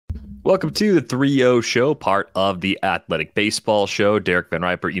Welcome to the 3-0 show, part of the Athletic Baseball Show. Derek Van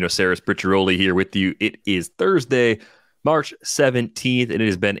Riper, Sarah's Pritcharoli here with you. It is Thursday, March 17th, and it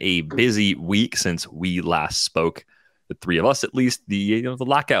has been a busy week since we last spoke. The three of us, at least. The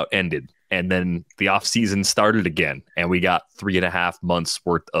lockout ended, and then the offseason started again, and we got 3.5 months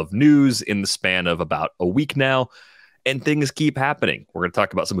worth of news in the span of about a week now. And things keep happening. We're going to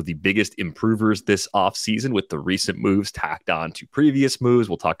talk about some of the biggest improvers this offseason with the recent moves tacked on to previous moves.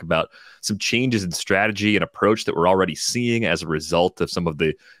 We'll talk about some changes in strategy and approach that we're already seeing as a result of some of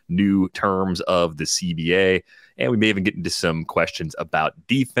the new terms of the CBA. And we may even get into some questions about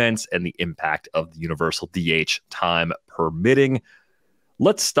defense and the impact of the universal DH, time permitting.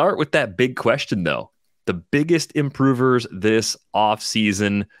 Let's start with that big question, though. The biggest improvers this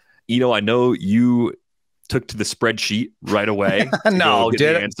offseason. I know you took to the spreadsheet right away. No,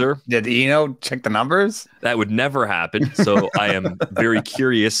 did the answer. Did Eno check the numbers? That would never happen. So I am very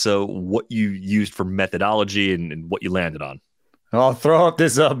curious. So what you used for methodology and what you landed on. I'll throw up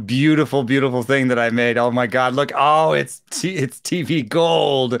this beautiful, beautiful thing that I made. Oh my God! Look! Oh, it's TV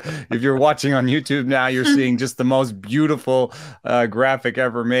gold. If you're watching on YouTube now, you're seeing just the most beautiful graphic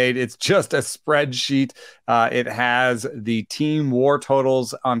ever made. It's just a spreadsheet. It has the team WAR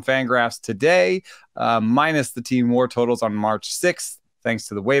totals on Fangraphs today, minus the team WAR totals on March 6th, thanks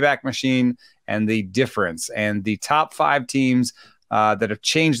to the Wayback Machine, and the difference. And the top 5 teams that have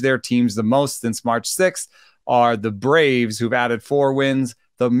changed their teams the most since March 6th are the Braves, who've added 4 wins,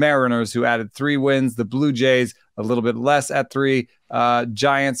 the Mariners, who added 3 wins, the Blue Jays, a little bit less at 3,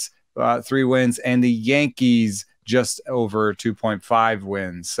 Giants, 3 wins, and the Yankees, just over 2.5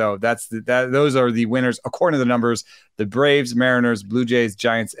 wins. So those are the winners. According to the numbers, the Braves, Mariners, Blue Jays,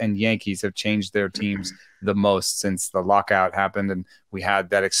 Giants, and Yankees have changed their teams the most since the lockout happened, and we had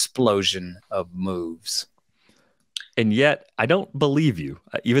that explosion of moves. And yet, I don't believe you.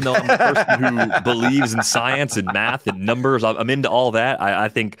 Even though I'm a person who believes in science and math and numbers, I'm into all that. I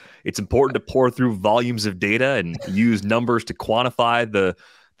think it's important to pour through volumes of data and use numbers to quantify the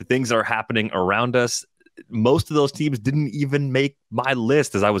things that are happening around us. Most of those teams didn't even make my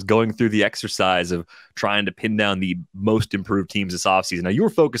list as I was going through the exercise of trying to pin down the most improved teams this offseason. Now, you were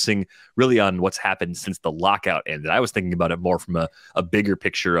focusing really on what's happened since the lockout ended. I was thinking about it more from a bigger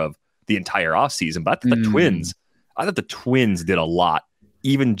picture of the entire offseason. But I thought the Twins did a lot,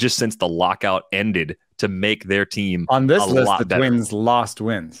 even just since the lockout ended, to make their team on this list. The better. Twins lost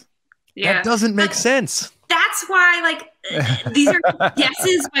wins. Yeah. That doesn't make sense. That's why, these are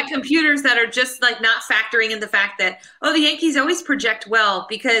guesses by computers that are just not factoring in the fact that, the Yankees always project well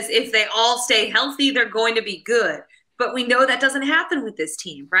because if they all stay healthy, they're going to be good. But we know that doesn't happen with this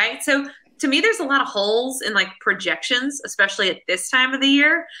team, right? So to me, there's a lot of holes in projections, especially at this time of the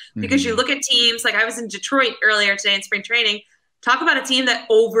year, because you look at teams I was in Detroit earlier today in spring training. Talk about a team that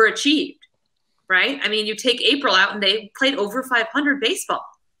overachieved, right? I mean, you take April out and they played over 500 baseball.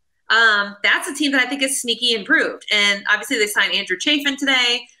 That's a team that I think is sneaky improved. And obviously they signed Andrew Chafin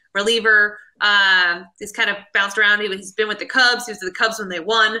today, reliever. He's kind of bounced around. He's been with the Cubs. He was with the Cubs when they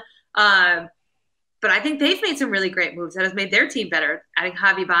won. But I think they've made some really great moves that has made their team better. Adding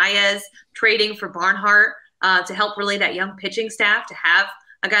Javi Baez, trading for Barnhart to help relay that young pitching staff, to have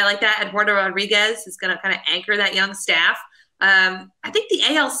a guy like that. Eduardo Rodriguez is going to kind of anchor that young staff. I think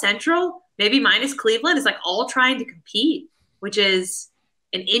the AL Central, maybe minus Cleveland, is all trying to compete, which is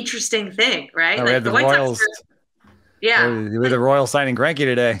an interesting thing, right? We had the Royals. With the Royals signing Greinke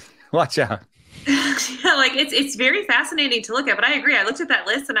today. Watch out. It's very fascinating to look at, but I agree. I looked at that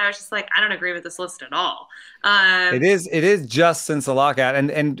list and I was just I don't agree with this list at all. It is just since the lockout,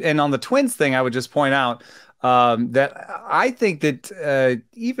 and on the Twins thing, I would just point out that I think that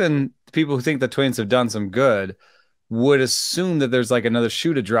even people who think the Twins have done some good would assume that there's another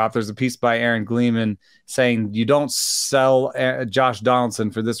shoe to drop. There's a piece by Aaron Gleeman saying you don't sell Josh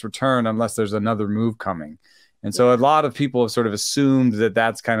Donaldson for this return unless there's another move coming. And so a lot of people have sort of assumed that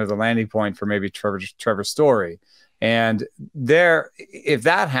that's kind of the landing point for maybe Trevor Story. And if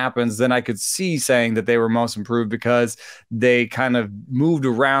that happens, then I could see saying that they were most improved because they kind of moved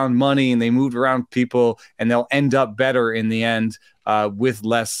around money and they moved around people, and they'll end up better in the end with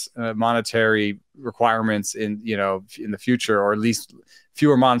less monetary requirements in the future, or at least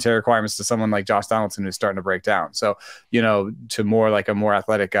fewer monetary requirements to someone like Josh Donaldson who's starting to break down. So, to more a more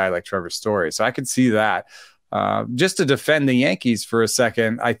athletic guy like Trevor Story. So I could see that. Just to defend the Yankees for a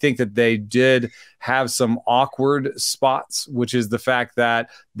second, I think that they did have some awkward spots, which is the fact that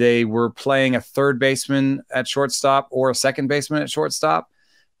they were playing a third baseman at shortstop or a second baseman at shortstop,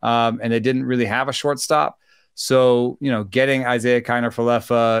 and they didn't really have a shortstop. So, getting Isaiah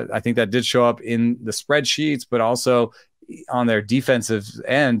Kiner-Falefa, I think that did show up in the spreadsheets, but also on their defensive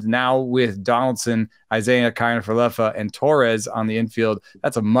end. Now with Donaldson, Isaiah Kiner-Falefa, and Torres on the infield,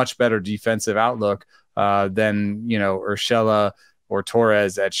 that's a much better defensive outlook than, Urshela or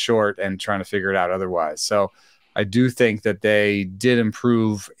Torres at short and trying to figure it out otherwise. So I do think that they did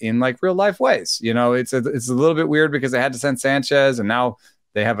improve in like real life ways. It's a little bit weird because they had to send Sanchez and now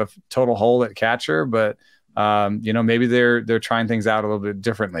they have a total hole at catcher, but maybe they're trying things out a little bit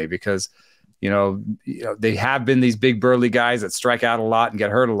differently because, they have been these big burly guys that strike out a lot and get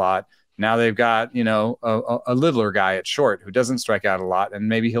hurt a lot. Now they've got, a littler guy at short who doesn't strike out a lot, and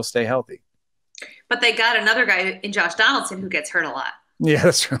maybe he'll stay healthy. But they got another guy in Josh Donaldson who gets hurt a lot. Yeah,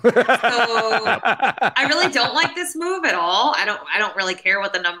 that's true. So I really don't like this move at all. I don't really care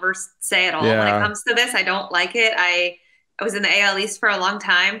what the numbers say at all when it comes to this. I don't like it. I was in the AL East for a long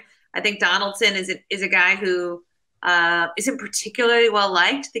time. I think Donaldson is a guy who isn't particularly well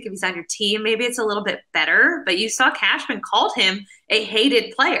liked. I think if he's on your team, maybe it's a little bit better. But you saw Cashman called him a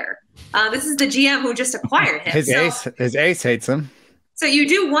hated player. This is the GM who just acquired him. His ace hates him. So you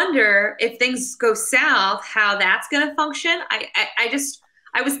do wonder if things go south, how that's going to function. I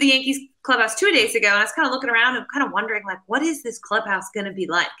was at the Yankees clubhouse 2 days ago, and I was kind of looking around and kind of wondering, like, what is this clubhouse going to be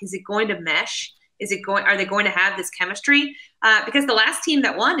like? Is it going to mesh? Are they going to have this chemistry? Because the last team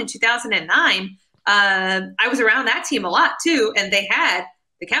that won in 2009, I was around that team a lot too, and they had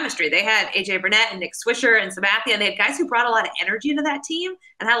the chemistry. They had AJ Burnett and Nick Swisher and Sabathia, and they had guys who brought a lot of energy into that team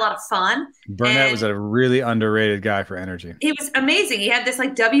and had a lot of fun. Burnett was a really underrated guy for energy. He was amazing. He had this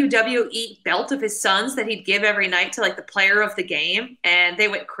like WWE belt of his sons that he'd give every night to like the player of the game, and they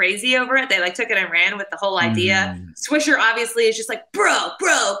went crazy over it. They like took it and ran with the whole idea. Swisher obviously is just like bro,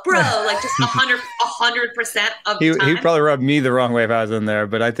 like just 100% of the time. He probably rubbed me the wrong way if I was in there,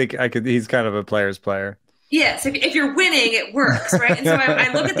 but I think he's kind of a player's player. Yes, if you're winning, it works, right? And so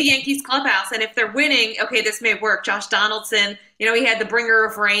I look at the Yankees clubhouse, and if they're winning, okay, this may work. Josh Donaldson, he had the bringer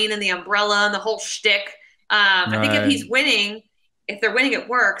of rain and the umbrella and the whole shtick. I think if they're winning, it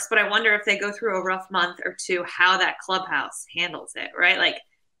works. But I wonder if they go through a rough month or two, how that clubhouse handles it, right? Like,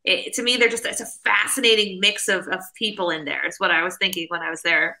 to me, it's a fascinating mix of people in there. Is what I was thinking when I was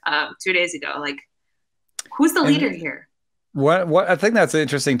there 2 days ago. Like, who's the leader here? What I think that's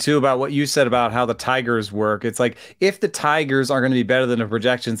interesting too about what you said about how the Tigers work. It's like if the Tigers are going to be better than the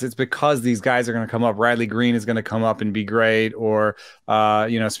projections, it's because these guys are going to come up. Riley Green is going to come up and be great, or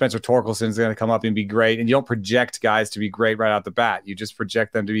Spencer Torkelson is going to come up and be great. And you don't project guys to be great right out the bat. You just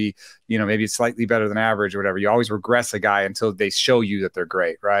project them to be, maybe slightly better than average or whatever. You always regress a guy until they show you that they're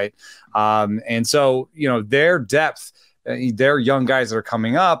great, right? And so their depth. They're young guys that are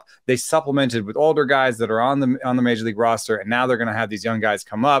coming up. They supplemented with older guys that are on the major league roster, and now they're going to have these young guys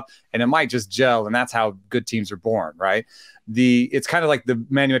come up, and it might just gel, and that's how good teams are born, right? It's kind of like the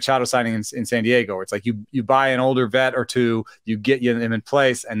Manny Machado signing in San Diego, where it's like you buy an older vet or two, you get them in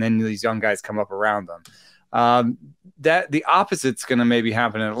place, and then these young guys come up around them. That the opposite's going to maybe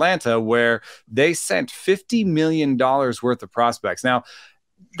happen in Atlanta, where they sent $50 million worth of prospects. Now,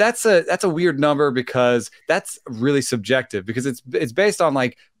 that's a weird number because that's really subjective, because it's based on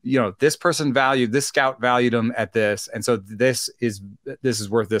like, this person valued, this scout valued them at this, and so this is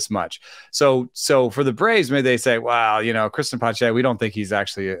worth this much. So for the Braves, maybe they say, wow, Cristian Pache, we don't think he's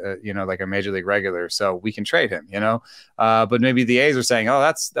actually like a major league regular, so we can trade him, but maybe the A's are saying, oh,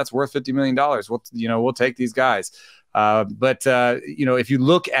 that's worth $50 million. We'll take these guys. But if you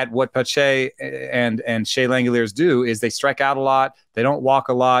look at what Pache and Shea Langoliers do, is they strike out a lot. They don't walk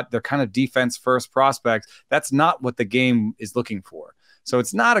a lot. They're kind of defense first prospects. That's not what the game is looking for. So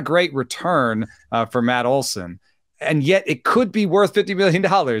it's not a great return for Matt Olson, and yet it could be worth $50 million.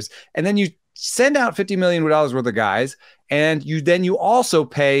 And then you send out $50 million worth of guys, and you also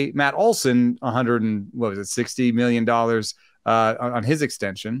pay Matt Olson $60 million on his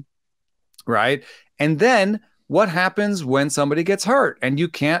extension, right? And then what happens when somebody gets hurt and you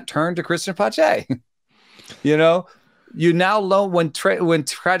can't turn to Cristian Pache? You now loan when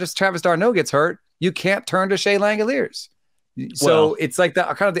Travis d'Arnaud gets hurt, you can't turn to Shea Langoliers. So it's like the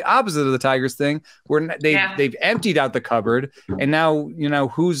kind of the opposite of the Tigers thing, where they've emptied out the cupboard, and now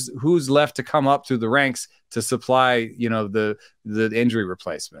who's left to come up through the ranks to supply the injury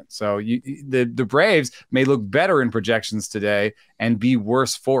replacement. So the Braves may look better in projections today and be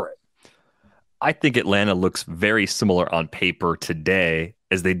worse for it. I think Atlanta looks very similar on paper today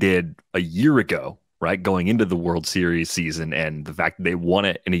as they did a year ago, right? Going into the World Series season, and the fact that they won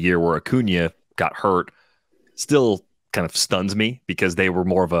it in a year where Acuna got hurt still kind of stuns me, because they were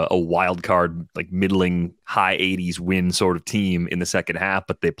more of a wild card, like middling high 80s win sort of team in the second half,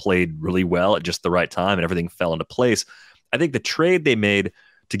 but they played really well at just the right time and everything fell into place. I think the trade they made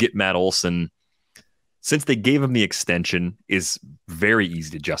to get Matt Olson, since they gave him the extension is very easy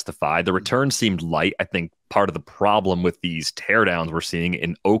to justify. The return seemed light. I think part of the problem with these teardowns we're seeing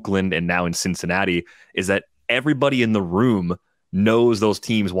in Oakland and now in Cincinnati is that everybody in the room knows those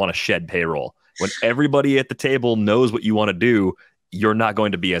teams want to shed payroll. When everybody at the table knows what you want to do, you're not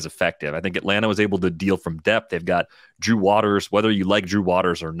going to be as effective. I think Atlanta was able to deal from depth. They've got Drew Waters. Whether you like Drew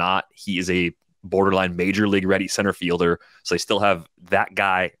Waters or not, he is a borderline major league ready center fielder. So they still have that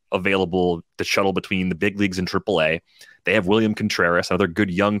guy available to shuttle between the big leagues and AAA. They have William Contreras, another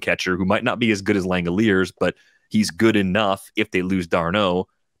good young catcher who might not be as good as Langoliers, but he's good enough if they lose d'Arnaud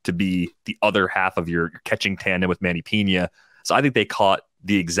to be the other half of your catching tandem with Manny Pena. So I think they caught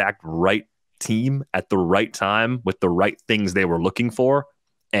the exact right team at the right time with the right things they were looking for.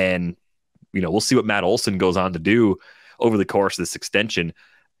 And, we'll see what Matt Olson goes on to do over the course of this extension.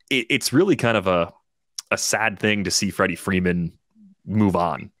 It's really kind of a sad thing to see Freddie Freeman move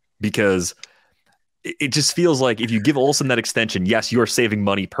on, because it just feels like if you give Olson that extension, yes, you are saving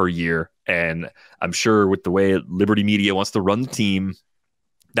money per year. And I'm sure with the way Liberty Media wants to run the team,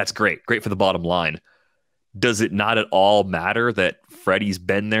 that's great for the bottom line. Does it not at all matter that Freddie's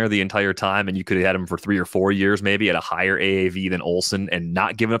been there the entire time and you could have had him for 3 or 4 years, maybe at a higher AAV than Olson, and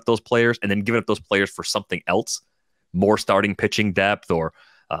not giving up those players and then giving up those players for something else, more starting pitching depth or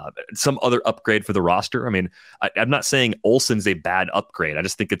some other upgrade for the roster? I mean, I'm not saying Olson's a bad upgrade. I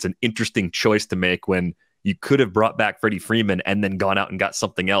just think it's an interesting choice to make when you could have brought back Freddie Freeman and then gone out and got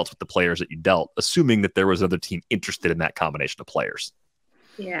something else with the players that you dealt, assuming that there was another team interested in that combination of players.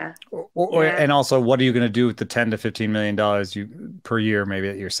 Yeah. And also, what are you going to do with the $10 to $15 million per year, maybe,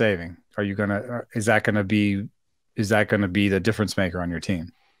 that you're saving? Are you going to? Is that going to be the difference maker on your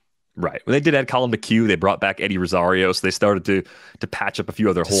team? Right. Well, they did add Colin McHugh. They brought back Eddie Rosario, so they started to patch up a few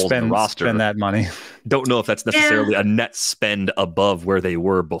other holes in the roster. Spend that money. Don't know if that's necessarily a net spend above where they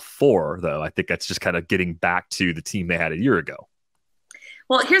were before, though. I think that's just kind of getting back to the team they had a year ago.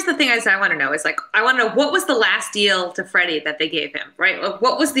 Well, here's the thing I want to know is, I want to know, what was the last deal to Freddie that they gave him, right?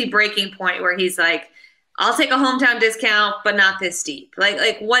 What was the breaking point where he's like, I'll take a hometown discount, but not this steep?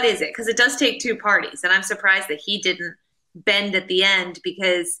 Like what is it? Because it does take two parties. And I'm surprised that he didn't bend at the end,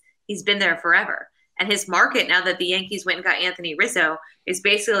 because he's been there forever. And his market, now that the Yankees went and got Anthony Rizzo, is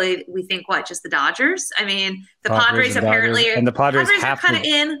basically, we think, just the Dodgers? I mean, the Padres apparently – and the Padres are kind of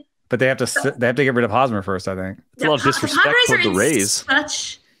in – but they have to get rid of Hosmer first, I think. It's a lot of disrespect toward the Rays. The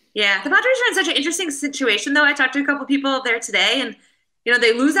Padres are in such an interesting situation, though. I talked to a couple people there today, and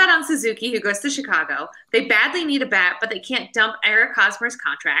they lose out on Suzuki, who goes to Chicago. They badly need a bat, but they can't dump Eric Hosmer's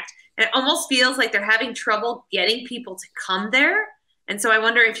contract. And it almost feels like they're having trouble getting people to come there. And so I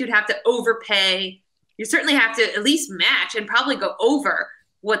wonder if you'd have to overpay. You certainly have to at least match and probably go over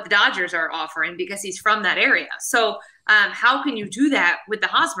what the Dodgers are offering, because he's from that area. So how can you do that with the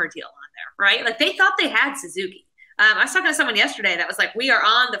Hosmer deal on there, right? Like, they thought they had Suzuki. I was talking to someone yesterday that was like, we are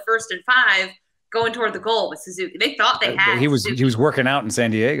on the 1st and 5 going toward the goal with Suzuki. They thought they had Suzuki. He was working out in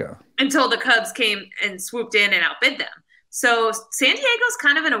San Diego until the Cubs came and swooped in and outbid them. So San Diego's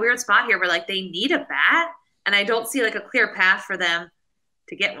kind of in a weird spot here where they need a bat, and I don't see a clear path for them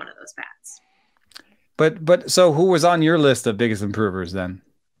to get one of those bats. But so who was on your list of biggest improvers then,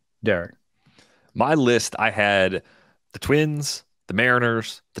 Derek? My list, I had the Twins, the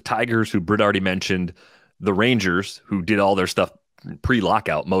Mariners, the Tigers, who Britt already mentioned, the Rangers, who did all their stuff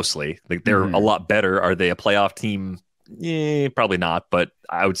pre-lockout mostly. They're a lot better. Are they a playoff team? Probably not. But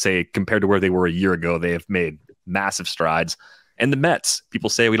I would say compared to where they were a year ago, they have made massive strides. And the Mets, people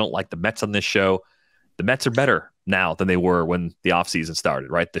say we don't like the Mets on this show. The Mets are better now than they were when the offseason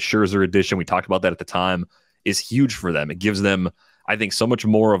started, right? The Scherzer addition, we talked about that at the time, is huge for them. It gives them, I think, so much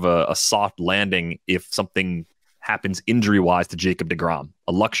more of a soft landing if something happens injury-wise to Jacob deGrom,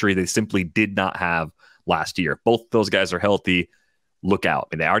 a luxury they simply did not have last year. Both those guys are healthy. Look out.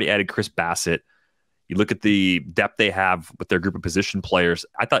 I mean, they already added Chris Bassett. You look at the depth they have with their group of position players.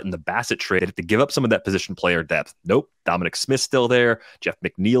 I thought in the Bassett trade, they had to give up some of that position player depth. Nope. Dominic Smith's still there. Jeff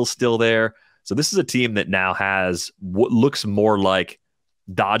McNeil's still there. So this is a team that now has what looks more like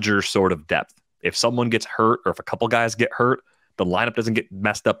Dodgers sort of depth. If someone gets hurt or if a couple guys get hurt, the lineup doesn't get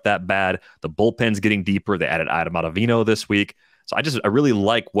messed up that bad. The bullpen's getting deeper. They added Adam Ottavino this week. So I really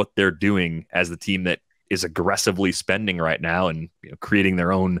like what they're doing as the team that is aggressively spending right now and creating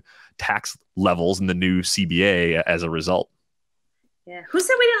their own tax levels in the new CBA as a result. Yeah. Who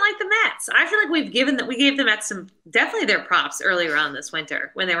said we didn't like the Mets? I feel like we gave the Mets definitely their props earlier on this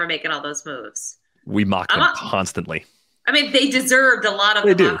winter when they were making all those moves. We mock them constantly. I mean, they deserved a lot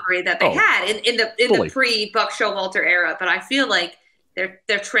of the mockery that they had in the pre-Buck Showalter era, but I feel like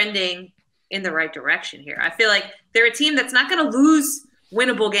they're trending in the right direction here. I feel like they're a team that's not going to lose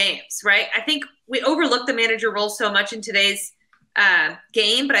winnable games, right? I think we overlook the manager role so much in today's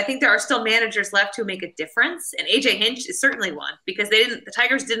game, but I think there are still managers left who make a difference, and AJ Hinch is certainly one, because the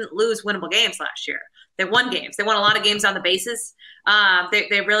Tigers didn't lose winnable games last year. They won games. They won a lot of games on the bases.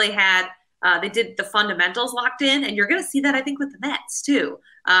 They really had they did the fundamentals locked in, and you're going to see that, I think, with the Mets too,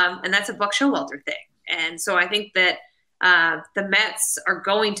 and that's a Buck Showalter thing. And so I think that the Mets are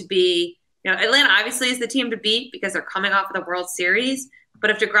going to be, Atlanta obviously is the team to beat because they're coming off of the World Series, but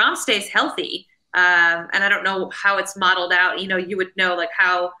if DeGrom stays healthy, and I don't know how it's modeled out. You would know like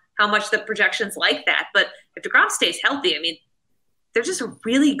how much the projections like that. But if DeGrom stays healthy, I mean, they're just a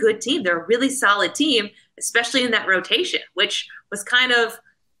really good team. They're a really solid team, especially in that rotation, which was kind of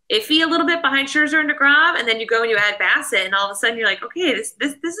iffy a little bit behind Scherzer and DeGrom. And then you go and you add Bassett, and all of a sudden you're like, okay, this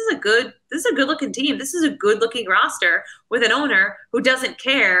is a good looking team. This is a good looking roster with an owner who doesn't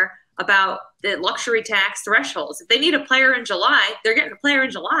care about the luxury tax thresholds. If they need a player in July, they're getting a player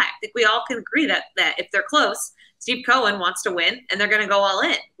in July. I think we all can agree that if they're close, Steve Cohen wants to win, and they're going to go all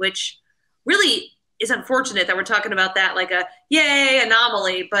in, which really is unfortunate that we're talking about that like a yay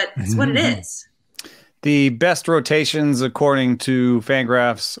anomaly, but it's what it is. The best rotations, according to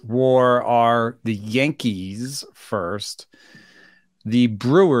Fangraphs WAR, are the Yankees first, the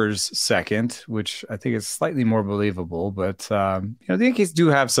Brewers second, which I think is slightly more believable, but the Yankees do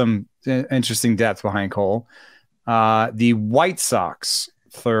have some interesting depth behind Cole. The White Sox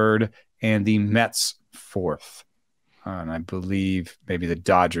third, and the Mets fourth, and I believe maybe the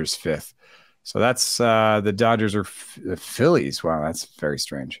Dodgers fifth. So that's the Dodgers are the Phillies. Wow, that's very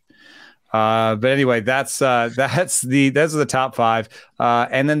strange. But anyway, those are the top five,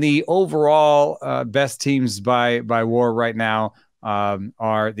 and then the overall best teams by WAR right now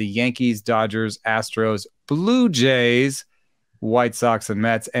are the Yankees, Dodgers, Astros, Blue Jays, White Sox, and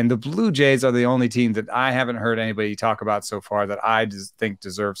Mets. And the Blue Jays are the only team that I haven't heard anybody talk about so far that I just think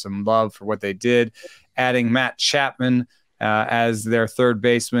deserves some love for what they did. Adding Matt Chapman as their third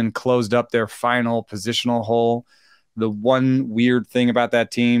baseman closed up their final positional hole. The one weird thing about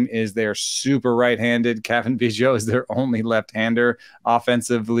that team is they're super right-handed. Kevin Biggio is their only left-hander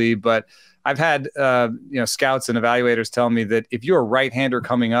offensively, but I've had scouts and evaluators tell me that if you're a right-hander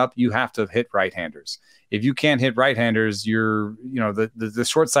coming up, you have to hit right-handers. If you can't hit right-handers, the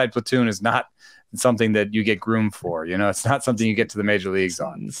short side platoon is not something that you get groomed for. It's not something you get to the major leagues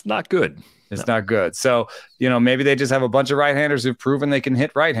on. It's not good. It's not good. So, maybe they just have a bunch of right-handers who've proven they can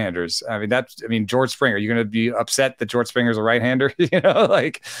hit right-handers. George Springer, you're going to be upset that George Springer's a right-hander,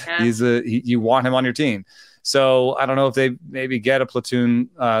 you want him on your team. So I don't know if they maybe get a platoon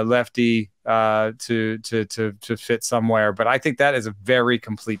lefty to fit somewhere, but I think that is a very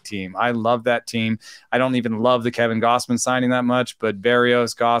complete team. I love that team. I don't even love the Kevin Gausman signing that much, but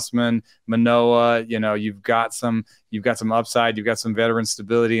Berrios, Gausman, Manoah, you've got some upside, you've got some veteran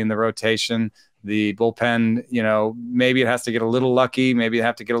stability in the rotation. The bullpen, maybe it has to get a little lucky, maybe you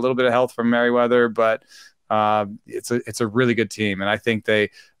have to get a little bit of health from Merriweather, but it's a really good team, and I think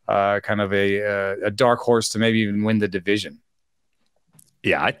they kind of a dark horse to maybe even win the division.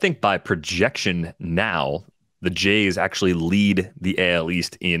 Yeah, I think by projection now, the Jays actually lead the AL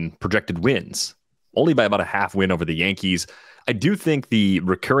East in projected wins, only by about a half win over the Yankees. I do think the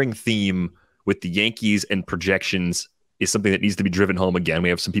recurring theme with the Yankees and projections is something that needs to be driven home again. We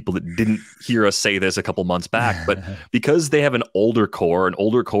have some people that didn't hear us say this a couple months back, but because they have an older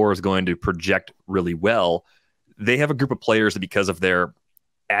core is going to project really well. They have a group of players that, because of their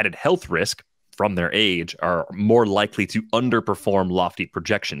added health risk from their age, are more likely to underperform lofty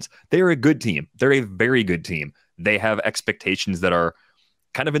projections. They're a good team. They're a very good team. They have expectations that are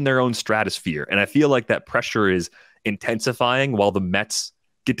kind of in their own stratosphere. And I feel like that pressure is intensifying while the Mets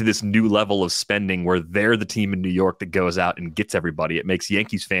get to this new level of spending where they're the team in New York that goes out and gets everybody. It makes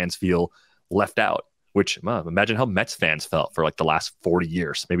Yankees fans feel left out, which imagine how Mets fans felt for like the last 40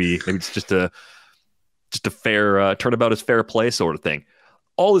 years. Maybe it's just a fair turnabout is fair play sort of thing.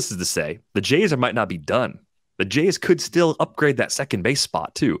 All this is to say, the Jays might not be done. The Jays could still upgrade that second base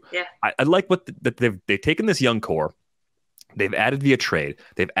spot too. Yeah, I like that they've taken this young core. They've added via trade.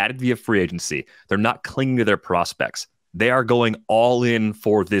 They've added via free agency. They're not clinging to their prospects. They are going all in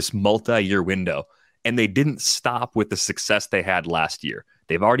for this multi-year window. And they didn't stop with the success they had last year.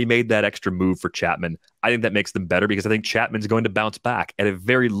 They've already made that extra move for Chapman. I think that makes them better because I think Chapman's going to bounce back. At a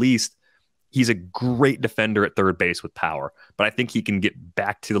very least, he's a great defender at third base with power, but I think he can get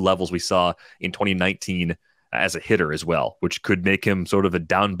back to the levels we saw in 2019 as a hitter as well, which could make him sort of a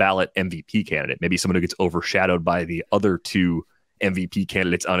down ballot MVP candidate, maybe someone who gets overshadowed by the other two MVP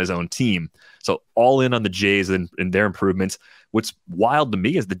candidates on his own team. So all in on the Jays and their improvements. What's wild to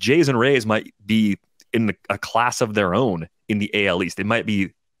me is the Jays and Rays might be in a class of their own in the AL East. They might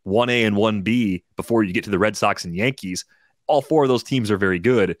be 1A and 1B before you get to the Red Sox and Yankees. All 4 of those teams are very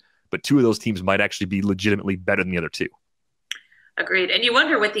good, but 2 of those teams might actually be legitimately better than the other 2. Agreed. And you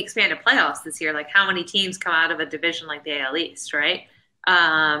wonder with the expanded playoffs this year, like how many teams come out of a division like the AL East, right?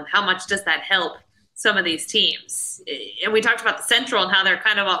 How much does that help some of these teams? And we talked about the Central and how they're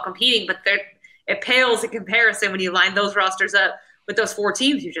kind of all competing, but it pales in comparison when you line those rosters up with those 4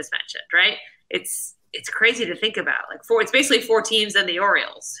 teams you just mentioned, right? It's crazy to think about. Like it's basically 4 teams and the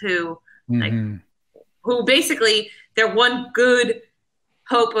Orioles who basically their one good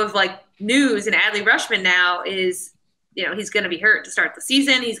hope of like news and Adley Rutschman now is, he's going to be hurt to start the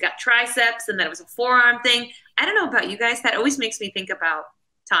season. He's got triceps, and then it was a forearm thing. I don't know about you guys. That always makes me think about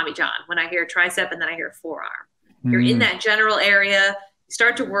Tommy John when I hear tricep and then I hear forearm. You're in that general area. You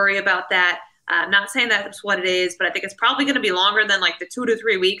start to worry about that. I'm not saying that's what it is, but I think it's probably going to be longer than like the 2 to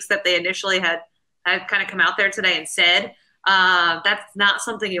 3 weeks that they initially had kind of come out there today and said. That's not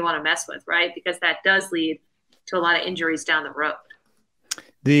something you want to mess with, right? Because that does lead to a lot of injuries down the road.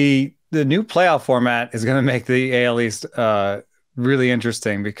 The new playoff format is going to make the AL East really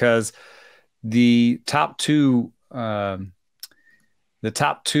interesting because the top two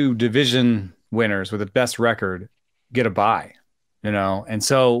division winners with the best record get a bye, and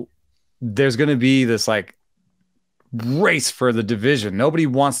so there's going to be this like race for the division. Nobody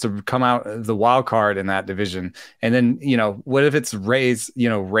wants to come out the wild card in that division. And then, what if it's Rays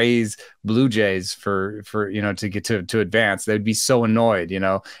Blue Jays for to get to advance? They'd be so annoyed.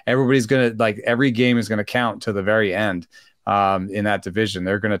 Everybody's going to every game is going to count to the very end in that division.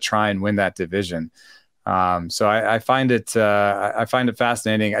 They're going to try and win that division. So I find it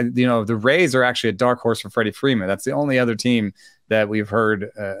fascinating. The Rays are actually a dark horse for Freddie Freeman. That's the only other team that we've heard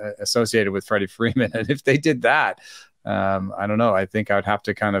associated with Freddie Freeman. And if they did that, I don't know. I think I would have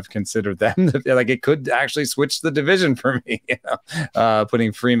to kind of consider them. Like it could actually switch the division for me.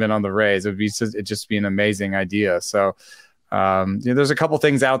 Putting Freeman on the Rays it'd just be an amazing idea. So there's a couple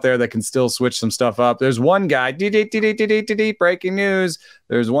things out there that can still switch some stuff up. There's one guy, breaking news.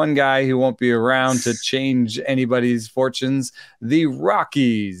 There's one guy who won't be around to change anybody's fortunes. The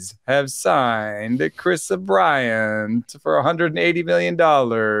Rockies have signed Kris Bryant for $180 million,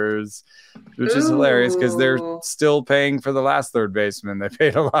 which is hilarious because they're still paying for the last third baseman. They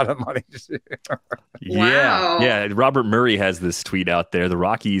paid a lot of money. Wow. Yeah. Robert Murray has this tweet out there. The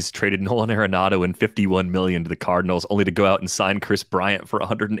Rockies traded Nolan Arenado and $51 million to the Cardinals, only to go out and sign Kris Bryant for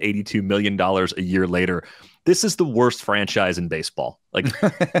 $182 million a year later. This is the worst franchise in baseball. And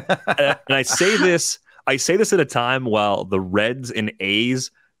I say this at a time while the Reds and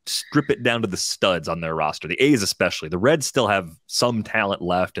A's strip it down to the studs on their roster. The A's especially. The Reds still have some talent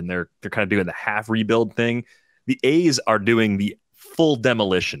left, and they're kind of doing the half rebuild thing. The A's are doing the full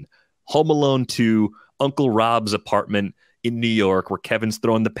demolition. Home Alone 2, Uncle Rob's apartment in New York, where Kevin's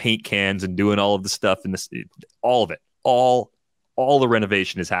throwing the paint cans and doing all of the stuff, and all of it, all the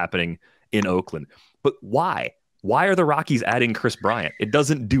renovation is happening in Oakland. But why? Why are the Rockies adding Kris Bryant? It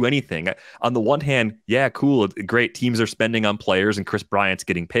doesn't do anything. On the one hand, yeah, cool, great. Teams are spending on players and Kris Bryant's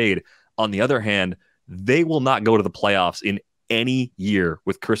getting paid. On the other hand, they will not go to the playoffs in any year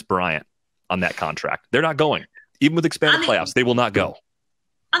with Kris Bryant on that contract. They're not going. Even with expanded playoffs, they will not go.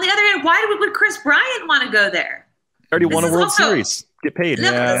 On the other hand, why would Kris Bryant want to go there? Already won a World Series. Get paid.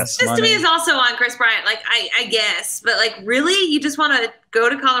 No, this to me is also on Kris Bryant. I guess. But really? You just want to go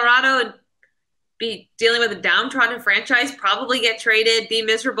to Colorado and be dealing with a downtrodden franchise, probably get traded, be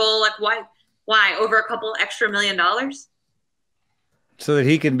miserable. Why? Over a couple extra $1 million? So that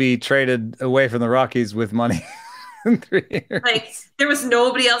he can be traded away from the Rockies with money in 3 years. There was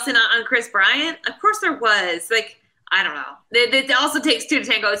nobody else in on Kris Bryant? Of course there was. I don't know. It also takes 2 to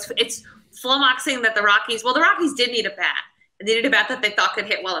tango. It's flummoxing that the Rockies did need a bat. They needed a bat that they thought could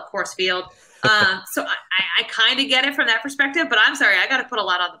hit well at Coors Field. So I kind of get it from that perspective, but I'm sorry, I got to put a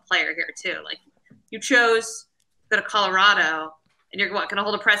lot on the player here too. You chose to go to Colorado, and you're going to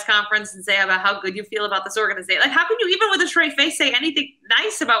hold a press conference and say about how good you feel about this organization. How can you, even with a straight face, say anything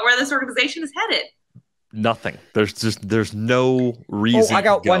nice about where this organization is headed? Nothing. There's no reason. I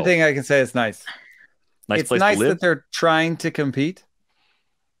got one thing I can say. It's nice. It's nice that they're trying to compete,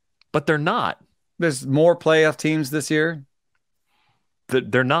 but they're not. There's more playoff teams this year.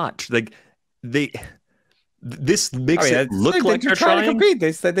 They're not. This makes it look like they're trying to compete.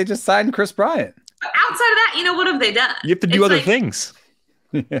 They said they just signed Kris Bryant. Outside of that, what have they done? You have to do other things.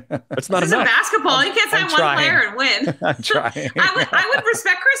 That's not enough. This is basketball. You can't sign one player and win. I'm trying. I would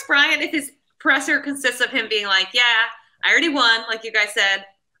respect Kris Bryant if his presser consists of him being like, yeah, I already won, like you guys said.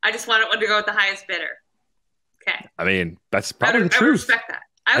 I just wanted to go with the highest bidder. Okay. I mean, that's probably the truth. I would respect that.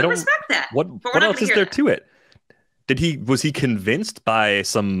 I would respect that. What else is there to it? Was he convinced by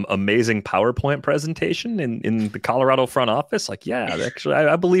some amazing PowerPoint presentation in the Colorado front office? Like, yeah, actually,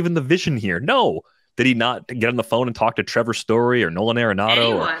 I believe in the vision here. No. Did he not get on the phone and talk to Trevor Story or Nolan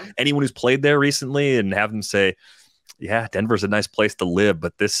Arenado or anyone who's played there recently and have them say, yeah, Denver's a nice place to live,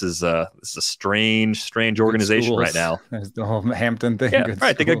 but this is a strange organization right now. There's the whole Hampton thing. Yeah,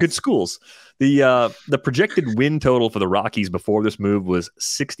 right. They got good schools. The projected win total for the Rockies before this move was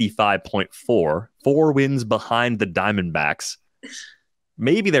 65.4, 4 wins behind the Diamondbacks.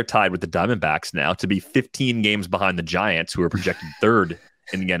 Maybe they're tied with the Diamondbacks now to be 15 games behind the Giants, who are projected third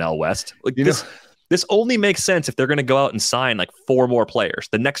in the NL West. Like this only makes sense if they're going to go out and sign like 4 more players,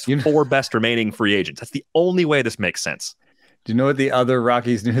 the next 4 best remaining free agents. That's the only way this makes sense. Do you know what the other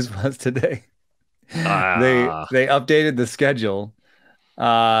Rockies news was today? They updated the schedule.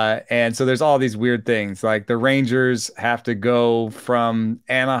 And so there's all these weird things, like the Rangers have to go from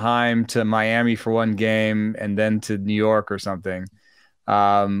Anaheim to Miami for 1 game and then to New York or something.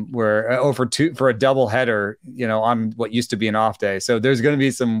 For a double header, on what used to be an off day. So there's going to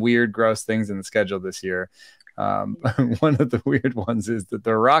be some weird, gross things in the schedule this year. One of the weird ones is that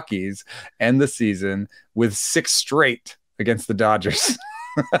the Rockies end the season with 6 straight against the Dodgers.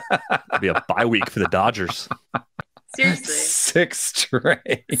 It'll be a bye week for the Dodgers. Seriously. 6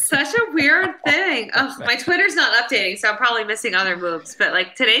 straight. Such a weird thing. Oh, my Twitter's not updating, so I'm probably missing other moves. But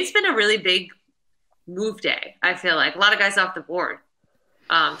like today's been a really big move day. I feel like a lot of guys off the board.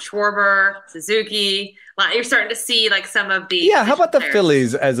 Schwarber, Suzuki. You're starting to see like some of the. Yeah, how about the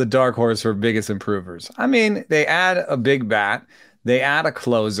Phillies as a dark horse for biggest improvers? I mean, they add a big bat, they add a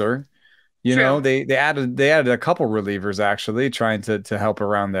closer. They added a couple relievers actually, trying to help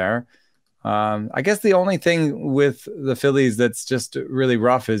around there. I guess the only thing with the Phillies that's just really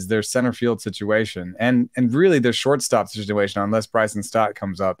rough is their center field situation and really their shortstop situation, unless Bryson Stott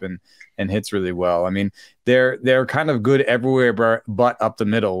comes up and hits really well. I mean, they're kind of good everywhere but up the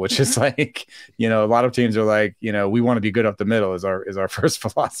middle, which is like, a lot of teams are like, we want to be good up the middle is our first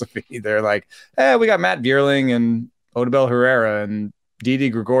philosophy. They're like, we got Matt Vierling and Odubel Herrera and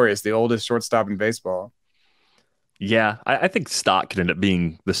Didi Gregorius, the oldest shortstop in baseball. Yeah, I think Stott could end up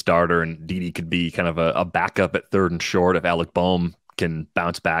being the starter and Didi could be kind of a backup at third and short if Alec Boehm can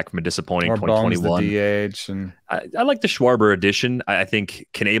bounce back from a disappointing 2021. The DH and I like the Schwarber addition. I think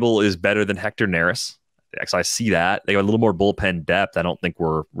Knebel is better than Hector Neris. Actually, I see that. They got a little more bullpen depth. I don't think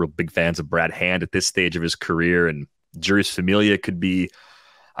we're real big fans of Brad Hand at this stage of his career. And Juris Familia could be,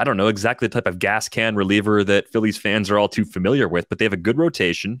 I don't know exactly the type of gas can reliever that Phillies fans are all too familiar with, but they have a good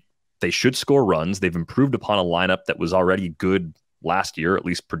rotation. They should score runs. They've improved upon a lineup that was already good last year, at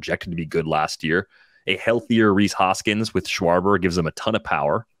least projected to be good last year. A healthier Rhys Hoskins with Schwarber gives them a ton of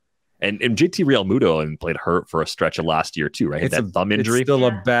power. And JT Realmuto played hurt for a stretch of last year too, right? That thumb injury. It's still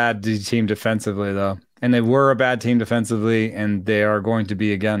a bad team defensively, though. And they were a bad team defensively, and they are going to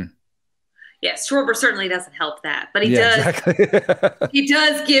be again. Yes, Schwarber certainly doesn't help that, but he does. Exactly. He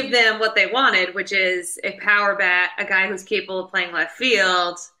does give them what they wanted, which is a power bat, a guy who's capable of playing left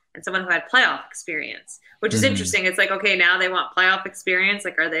field, and someone who had playoff experience, which is interesting. It's like, okay, now they want playoff experience.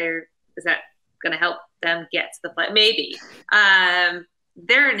 Like, is that going to help them get to the play? Maybe.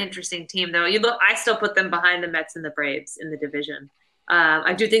 They're an interesting team, though. I still put them behind the Mets and the Braves in the division.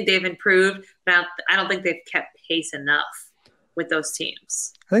 I do think they've improved, but I don't think they've kept pace enough with those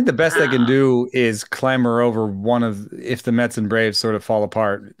teams. I think the best they can do is clamber over if the Mets and Braves sort of fall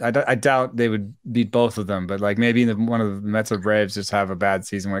apart. I doubt they would beat both of them, but like maybe one of the Mets or Braves just have a bad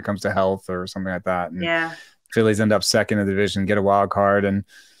season when it comes to health or something like that. And Phillies end up second in the division, get a wild card, and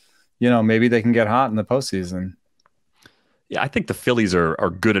maybe they can get hot in the postseason. Yeah, I think the Phillies are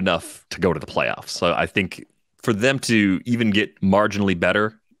good enough to go to the playoffs. So I think for them to even get marginally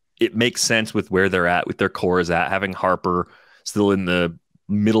better, it makes sense with where they're at, with their core is at, having Harper still in the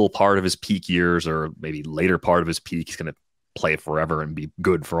middle part of his peak years or maybe later part of his peak. He's going to play forever and be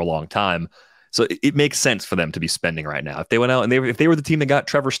good for a long time. So it makes sense for them to be spending right now. If they went out and if they were the team that got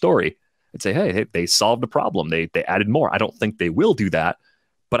Trevor Story, I'd say, hey, they solved a problem. They added more. I don't think they will do that,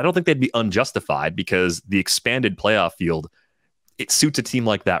 but I don't think they'd be unjustified because the expanded playoff field, it suits a team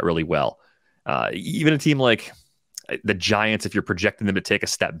like that really well. Even a team like the Giants, if you're projecting them to take a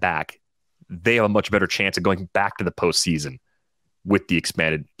step back, they have a much better chance of going back to the postseason with the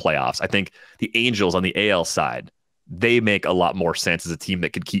expanded playoffs. I think the Angels on the AL side, they make a lot more sense as a team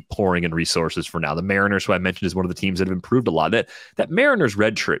that could keep pouring in resources for now. The Mariners, who I mentioned, is one of the teams that have improved a lot. That Mariners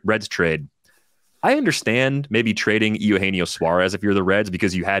Reds trade, I understand maybe trading Eugenio Suarez if you're the Reds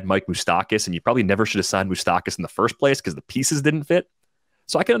because you had Mike Moustakas and you probably never should have signed Moustakas in the first place because the pieces didn't fit.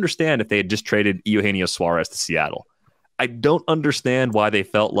 So I can understand if they had just traded Eugenio Suarez to Seattle. I don't understand why they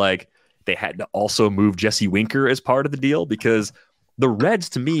felt like, they had to also move Jesse Winker as part of the deal, because the Reds,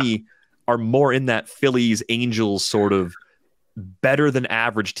 to me, are more in that Phillies, Angels sort of better than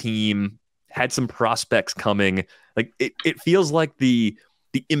average team, had some prospects coming. Like it feels like the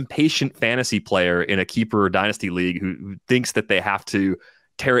impatient fantasy player in a keeper dynasty league who thinks that they have to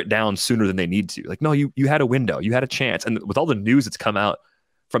tear it down sooner than they need to. Like, no, you had a window, you had a chance. And with all the news that's come out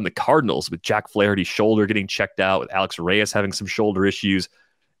from the Cardinals, with Jack Flaherty's shoulder getting checked out, with Alex Reyes having some shoulder issues,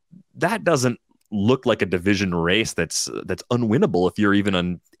 that doesn't look like a division race that's unwinnable if you're even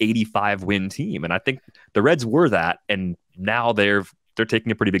an 85 win team. And I think the Reds were that, and now they're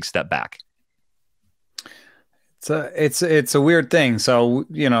taking a pretty big step back. It's a weird thing. So,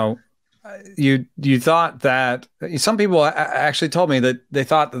 you know, you thought that some people actually told me that they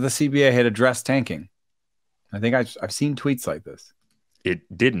thought that the CBA had addressed tanking. I think I've seen tweets like this.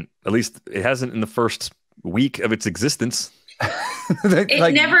 It didn't. At least it hasn't in the first week of its existence.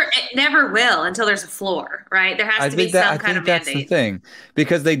 It never will until there's a floor, right? There has to be some kind of mandate. That's the thing,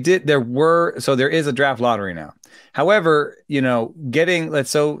 because there is a draft lottery now. However, you know, let's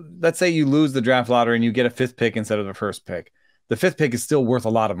say you lose the draft lottery and you get a 5th pick instead of the 1st pick. The 5th pick is still worth a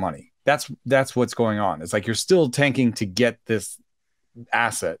lot of money. That's what's going on. It's like you're still tanking to get this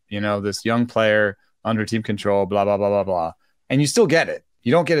asset, you know, this young player under team control, blah, blah, blah, blah, blah. And you still get it.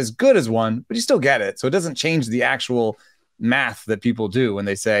 You don't get as good as one, but you still get it. So it doesn't change the actual math that people do when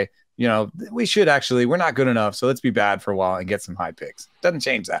they say, you know, we're not good enough, so let's be bad for a while and get some high picks. Doesn't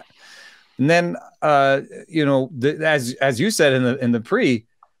change that. And then, you know, as you said in the pre,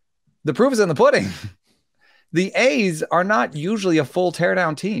 the proof is in the pudding. The A's are not usually a full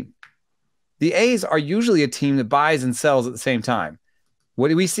teardown team. The A's are usually a team that buys and sells at the same time. What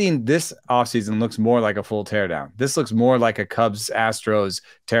we've seen this offseason looks more like a full teardown. This looks more like a Cubs Astros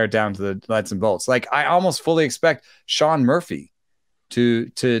tear it down to the nuts and bolts. Like, I almost fully expect Sean Murphy to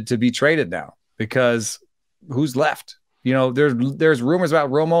be traded now, because who's left? You know, there's rumors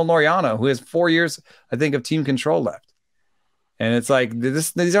about Romo Laureano, who has 4 years, I think, of team control left. And it's like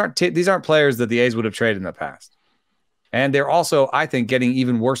these aren't players that the A's would have traded in the past. And they're also, I think, getting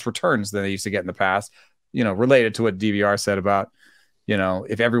even worse returns than they used to get in the past, you know, related to what DVR said about, you know,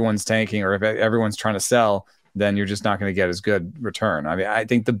 if everyone's tanking or if everyone's trying to sell, then you're just not going to get as good return. I mean, I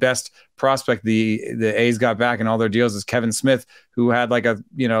think the best prospect the A's got back in all their deals is Kevin Smith, who had like a,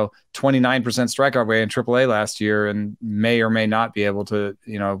 you know, 29% strikeout rate in AAA last year and may or may not be able to,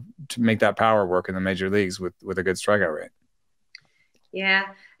 you know, to make that power work in the major leagues with a good strikeout rate. Yeah.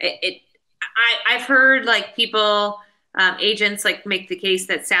 I've heard like people, agents like make the case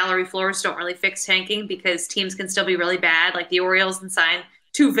that salary floors don't really fix tanking, because teams can still be really bad. Like the Orioles and sign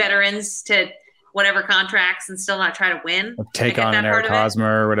 2 veterans to whatever contracts and still not try to win. Take on an Eric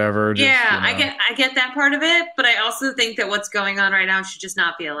Hosmer or whatever. Yeah, you know. I get that part of it, but I also think that what's going on right now should just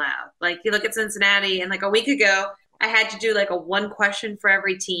not be allowed. Like you look at Cincinnati, and like a week ago, I had to do like a 1 question for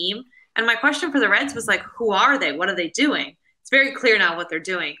every team. And my question for the Reds was like, who are they? What are they doing? It's very clear now what they're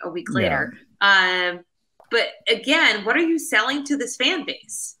doing a week later. Yeah. But again, what are you selling to this fan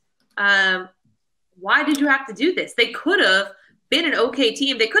base? Why did you have to do this? They could have been an okay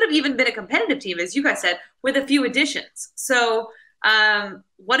team. They could have even been a competitive team, as you guys said, with a few additions. So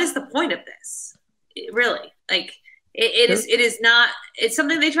what is the point of this? Really? Like it is not, it's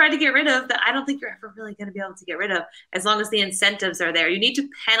something they tried to get rid of that I don't think you're ever really going to be able to get rid of as long as the incentives are there. You need to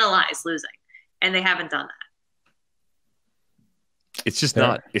penalize losing, and they haven't done that. It's just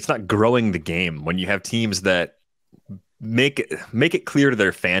it's not growing the game when you have teams that make it clear to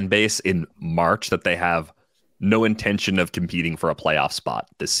their fan base in March that they have no intention of competing for a playoff spot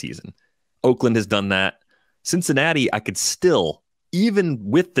this season. Oakland has done that. Cincinnati, I could still, even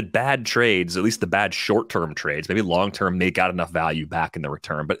with the bad trades, at least the bad short-term trades, maybe long-term, they got enough value back in the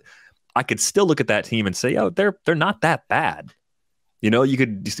return, but I could still look at that team and say, oh, they're not that bad. You know, you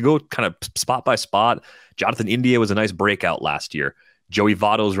could just go kind of spot by spot. Jonathan India was a nice breakout last year. Joey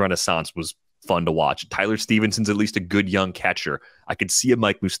Votto's renaissance was fun to watch. Tyler Stevenson's at least a good young catcher. I could see a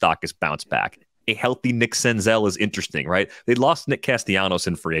Mike Moustakas bounce back. A healthy Nick Senzel is interesting, right? They lost Nick Castellanos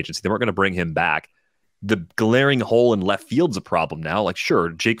in free agency. They weren't going to bring him back. The glaring hole in left field's a problem now. Like, sure,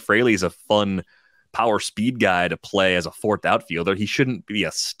 Jake Fraley is a fun power speed guy to play as a 4th outfielder. He shouldn't be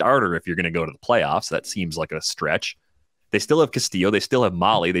a starter if you're going to go to the playoffs. That seems like a stretch. They still have Castillo. They still have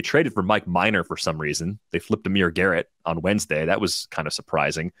Molly. They traded for Mike Minor for some reason. They flipped Amir Garrett on Wednesday. That was kind of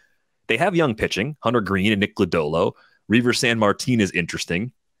surprising. They have young pitching, Hunter Green and Nick Lodolo. Reaver San Martin is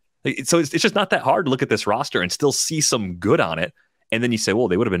interesting. So it's just not that hard to look at this roster and still see some good on it. And then you say, well,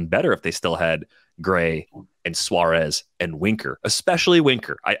 they would have been better if they still had Gray and Suarez and Winker, especially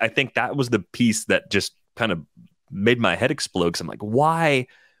Winker. I think that was the piece that just kind of made my head explode, because I'm like, why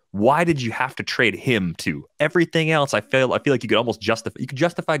Why did you have to trade him too? Everything else, I feel like you could almost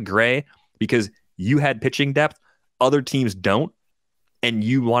justify Gray because you had pitching depth. Other teams don't, and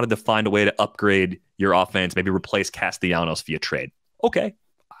you wanted to find a way to upgrade your offense, maybe replace Castellanos via trade. Okay,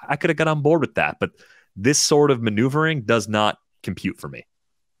 I could have got on board with that, but this sort of maneuvering does not compute for me.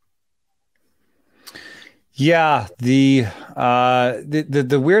 Yeah, the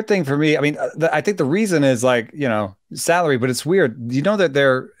weird thing for me, I mean, I think the reason is like, salary, but it's weird. You know that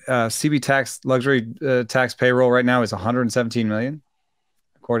their CB tax luxury tax payroll right now is 117 million,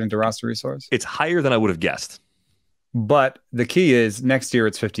 according to Roster Resource. It's higher than I would have guessed. But the key is next year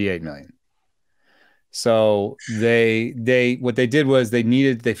it's 58 million. So what they did was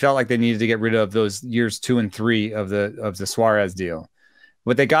they felt like they needed to get rid of those years 2 and 3 of the Suarez deal.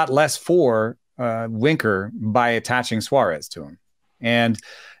 But they got less for Winker by attaching Suarez to him. And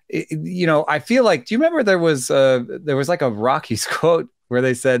I feel like, do you remember there was like a Rockies quote where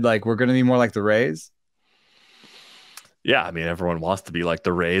they said like, we're going to be more like the Rays? Yeah, I mean, everyone wants to be like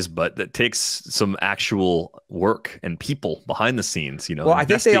the Rays, but that takes some actual work and people behind the scenes, Well, I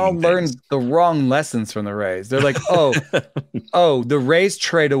think they all learned the wrong lessons from the Rays. They're like, the Rays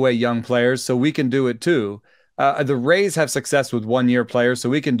trade away young players, so we can do it too. The Rays have success with 1-year players, so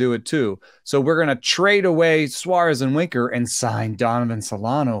we can do it too. So we're going to trade away Suarez and Winker and sign Donovan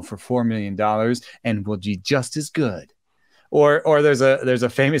Solano for $4 million, and we'll be just as good. Or there's a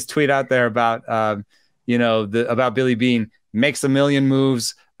famous tweet out there about about Billy Beane makes 1 million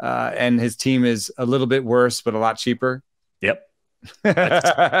moves and his team is a little bit worse, but a lot cheaper. Yep.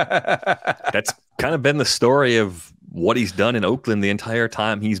 That's kind of been the story of what he's done in Oakland the entire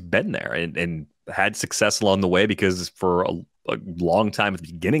time he's been there and had success along the way, because for a long time at the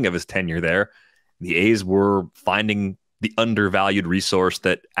beginning of his tenure there, the A's were finding the undervalued resource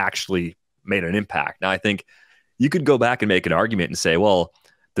that actually made an impact. Now, I think you could go back and make an argument and say, well,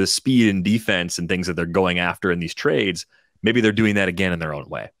 the speed and defense and things that they're going after in these trades, maybe they're doing that again in their own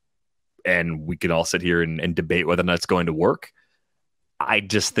way. And we can all sit here and debate whether or not it's going to work. I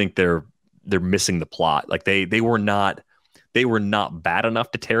just think they're missing the plot. Like they were not bad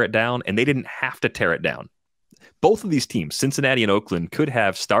enough to tear it down, and they didn't have to tear it down. Both of these teams, Cincinnati and Oakland, could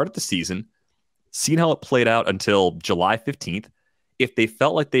have started the season, seen how it played out until July 15th. If they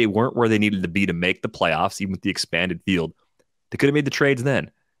felt like they weren't where they needed to be to make the playoffs, even with the expanded field, they could have made the trades then.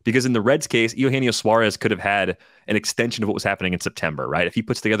 Because in the Reds' case, Eugenio Suarez could have had an extension of what was happening in September, right? If he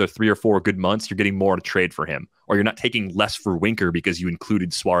puts together 3 or 4 good months, you're getting more to trade for him. Or you're not taking less for Winker because you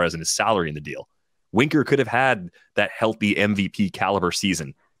included Suarez and his salary in the deal. Winker could have had that healthy MVP caliber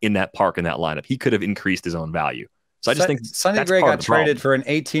season in that park, in that lineup. He could have increased his own value. So I just think Sonny Gray got traded for an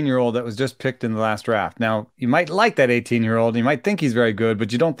 18-year-old that was just picked in the last draft. Now, you might like that 18-year-old. You might think he's very good,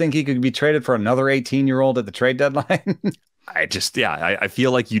 but you don't think he could be traded for another 18-year-old at the trade deadline? I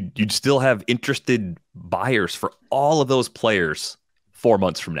feel like you'd still have interested buyers for all of those players 4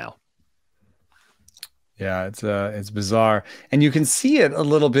 months from now. Yeah, it's bizarre, and you can see it a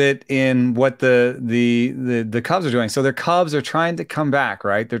little bit in what the Cubs are doing. So their Cubs are trying to come back,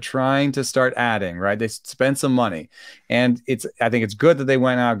 right? They're trying to start adding, right? They spent some money, and I think it's good that they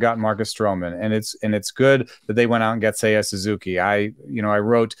went out and got Marcus Stroman, and it's good that they went out and got Seiya Suzuki. I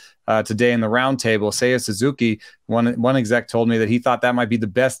wrote today in the roundtable, Seiya Suzuki. One exec told me that he thought that might be the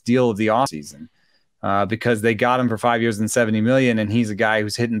best deal of the offseason. Because they got him for 5 years and $70 million, and he's a guy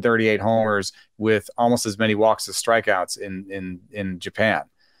who's hitting 38 homers with almost as many walks as strikeouts in Japan.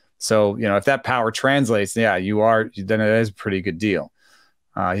 So if that power translates, then it is a pretty good deal.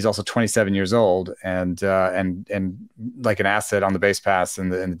 He's also 27 years old and like an asset on the base pass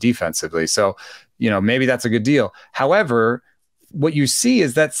and defensively. So maybe that's a good deal. However, what you see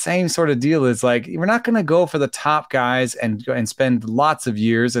is that same sort of deal is like, we're not going to go for the top guys and spend lots of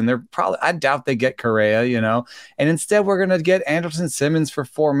years. And I doubt they get Correa, and instead we're going to get Anderson Simmons for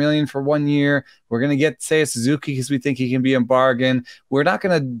 $4 million for 1 year. We're going to get Seiya Suzuki because we think he can be a bargain. We're not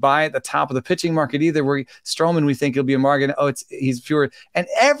going to buy at the top of the pitching market either. Stroman, we think he'll be a bargain. He's fewer. And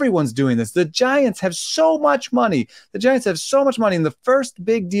everyone's doing this. The Giants have so much money. And the first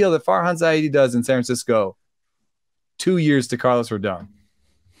big deal that Farhan Zaidi does in San Francisco, 2 years to Carlos Rodon.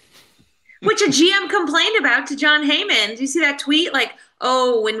 Which a GM complained about to John Heyman. Do you see that tweet? Like,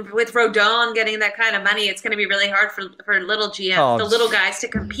 with Rodon getting that kind of money, it's going to be really hard for little GM, the little guys to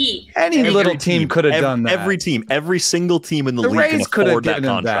compete. Any little team could have done that. Every single team in the league can afford that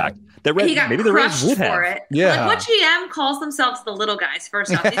contract. Maybe the Rays would have. For it. Yeah. Like, what GM calls themselves the little guys?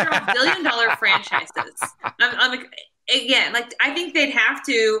 First off, these are $1 billion franchises. I think they'd have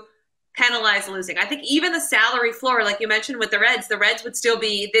to penalize losing. I think even the salary floor, like you mentioned with the Reds would still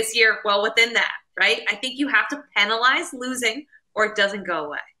be this year well within that, right? I think you have to penalize losing or it doesn't go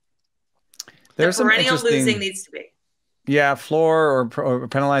away. There's some perennial interesting losing needs to be. Yeah, floor or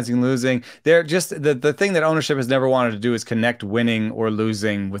penalizing losing. They're just the thing that ownership has never wanted to do is connect winning or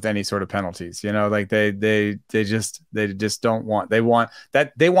losing with any sort of penalties. You know, like they just don't want. They want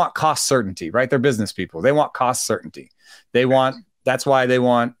cost certainty, right? They're business people. They want cost certainty. That's why they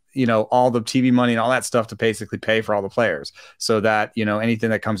want, you know, all the TV money and all that stuff to basically pay for all the players, so that, you know,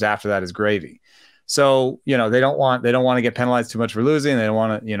 anything that comes after that is gravy. So, you know, they don't want to get penalized too much for losing. They don't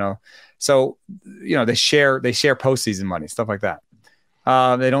want to, you know. So, you know, they share postseason money, stuff like that.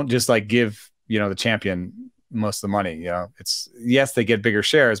 They don't just like give, you know, the champion most of the money. You know, yes, they get bigger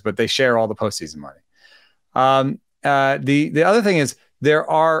shares, but they share all the postseason money. The other thing is there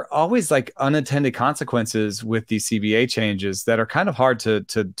are always like unintended consequences with these CBA changes that are kind of hard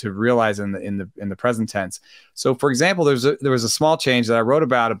to realize in the present tense. So, for example, there was a small change that I wrote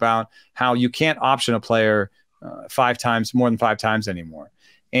about how you can't option a player more than 5 times anymore.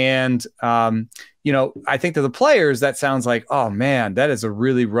 And, you know, I think to the players, that sounds like, oh man, that is a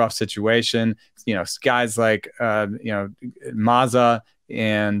really rough situation. You know, guys like, you know, Mazza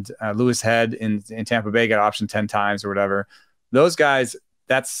and Lewis Head in Tampa Bay got optioned 10 times or whatever. Those guys,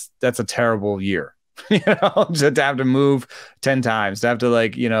 that's a terrible year, you know, to have to move 10 times, to have to,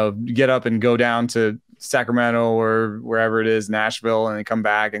 like, you know, get up and go down to Sacramento or wherever it is, Nashville, and then come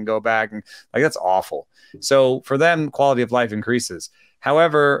back and go back. And like, that's awful. So for them, quality of life increases.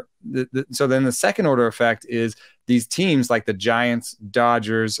 However, so then the second order effect is these teams like the Giants,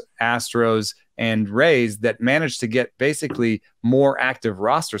 Dodgers, Astros, and Rays that manage to get basically more active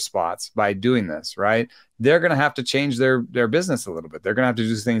roster spots by doing this, right? They're going to have to change their business a little bit. They're going to have to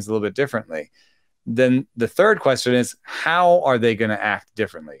do things a little bit differently. Then the third question is, how are they going to act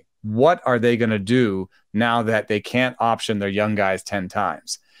differently? What are they going to do now that they can't option their young guys 10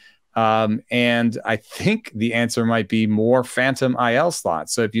 times? And I think the answer might be more phantom IL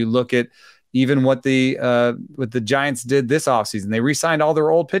slots. So if you look at even what the Giants did this offseason, they re-signed all their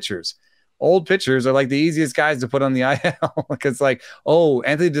old pitchers. Old pitchers are like the easiest guys to put on the IL because, like, oh,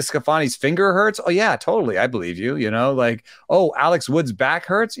 Anthony DeSclafani's finger hurts. Oh yeah, totally. I believe you, you know, like, oh, Alex Wood's back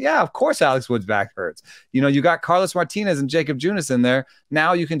hurts. Yeah, of course. Alex Wood's back hurts. You know, you got Carlos Martinez and Jacob Junis in there.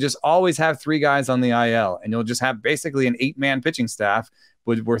 Now you can just always have 3 guys on the IL, and you'll just have basically an 8-man pitching staff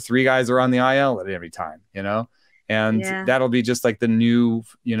where 3 guys are on the IL at every time, you know, and that'll be just like the new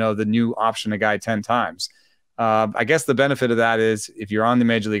option a guy 10 times. I guess the benefit of that is if you're on the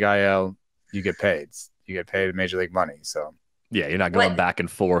Major League IL, you get paid. You get paid Major League money. So yeah, you're not going back and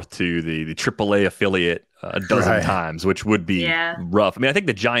forth to the AAA affiliate a dozen times, which would be rough. I mean, I think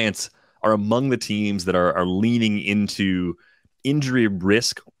the Giants are among the teams that are leaning into injury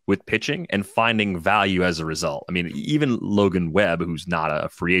risk with pitching and finding value as a result. I mean, even Logan Webb, who's not a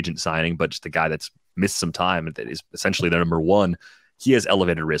free agent signing, but just a guy that's missed some time, that is essentially their number 1. He has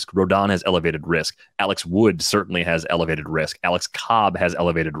elevated risk. Rodon has elevated risk. Alex Wood certainly has elevated risk. Alex Cobb has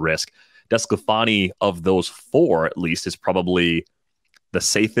elevated risk. DeSclafani, of those 4, at least, is probably the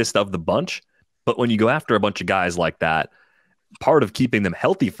safest of the bunch. But when you go after a bunch of guys like that, part of keeping them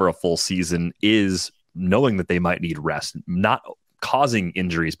healthy for a full season is knowing that they might need rest, not causing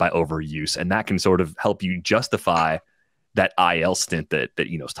injuries by overuse. And that can sort of help you justify that IL stint that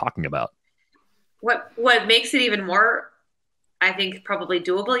Eno's talking about. What makes it even more, I think, probably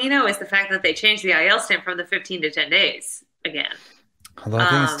doable, is the fact that they changed the IL stint from the 15 to 10 days again. Although I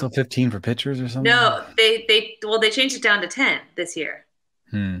think it's still 15 for pitchers or something. No, they changed it down to 10 this year.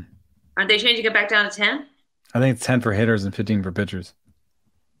 Aren't they changing it back down to 10? I think it's 10 for hitters and 15 for pitchers.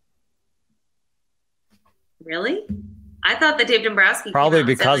 Really? I thought that Dave Dombrowski probably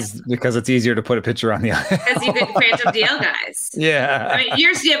because it's easier to put a pitcher on the IL. Because you could phantom DL guys. Yeah. I mean,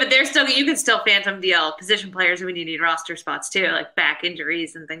 but you can still phantom DL position players when you need roster spots too, like back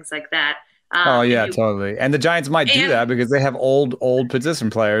injuries and things like that. Totally. And the Giants might do that because they have old position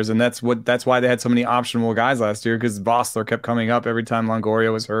players, and that's why they had so many optionable guys last year, because Bossler kept coming up every time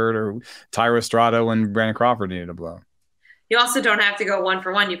Longoria was hurt or Tyro Estrada when Brandon Crawford needed a blow. You also don't have to go 1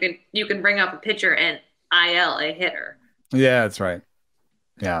 for 1. You can bring up a pitcher and IL a hitter. Yeah, that's right.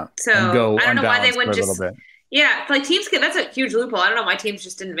 Yeah. So I don't know why they wouldn't just. Yeah, like teams that's a huge loophole. I don't know why teams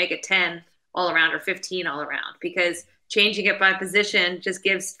just didn't make it 10 all around or 15 all around, because changing it by position just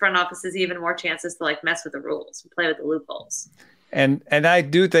gives front offices even more chances to like mess with the rules and play with the loopholes. And I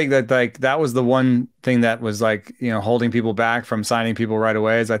do think that like that was the one thing that was like, holding people back from signing people right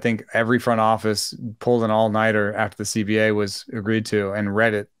away, is I think every front office pulled an all-nighter after the CBA was agreed to and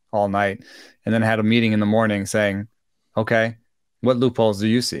read it all night, and then had a meeting in the morning saying, okay, what loopholes do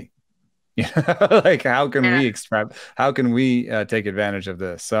you see? Like how can we extract? How can we take advantage of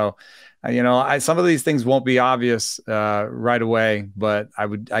this? So, some of these things won't be obvious right away, but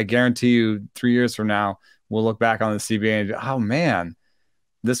I guarantee you, 3 years from now, we'll look back on the CBA and be, oh man,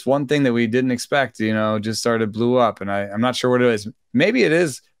 this one thing that we didn't expect, just blew up. And I'm not sure what it is. Maybe it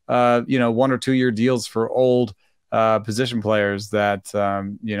is, 1 or 2 year deals for old position players that,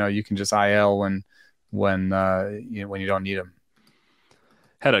 you can just IL when you don't need them.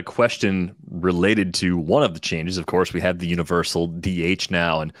 Had a question related to one of the changes. Of course, we have the universal DH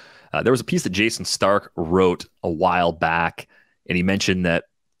now. And there was a piece that Jason Stark wrote a while back, and he mentioned that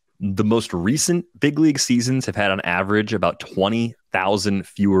the most recent big league seasons have had on average about 20,000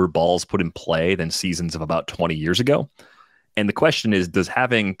 fewer balls put in play than seasons of about 20 years ago. And the question is, does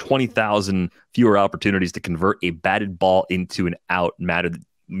having 20,000 fewer opportunities to convert a batted ball into an out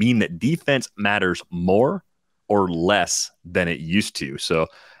mean that defense matters more or less than it used to? So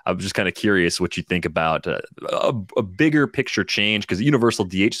I'm just kind of curious what you think about a bigger picture change, because the universal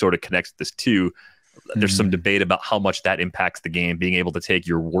DH sort of connects this too. There's some debate about how much that impacts the game, being able to take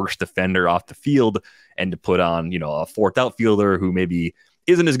your worst defender off the field and to put on, a fourth outfielder who maybe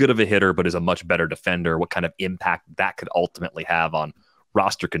isn't as good of a hitter, but is a much better defender, what kind of impact that could ultimately have on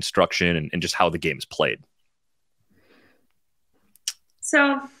roster construction and just how the game is played.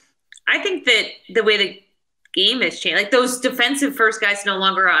 So I think that the way the game has changed, like those defensive first guys no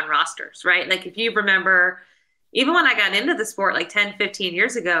longer are on rosters, right? Like if you remember, even when I got into the sport like 10, 15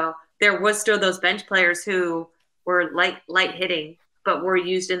 years ago, there was still those bench players who were light hitting, but were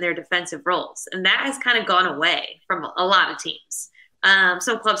used in their defensive roles. And that has kind of gone away from a lot of teams.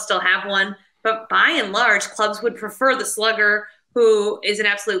 Some clubs still have one, but by and large, clubs would prefer the slugger who is an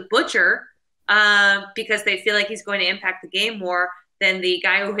absolute butcher because they feel like he's going to impact the game more than the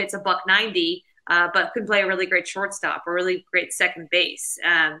guy who hits a $190, but can play a really great shortstop or really great second base.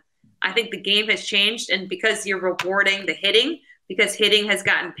 I think the game has changed, and because you're rewarding the hitting, because hitting has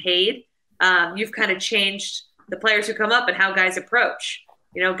gotten paid, you've kind of changed the players who come up and how guys approach.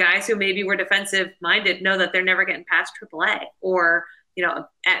 Guys who maybe were defensive minded know that they're never getting past AAA or,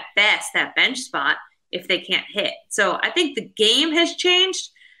 at best that bench spot if they can't hit. So I think the game has changed.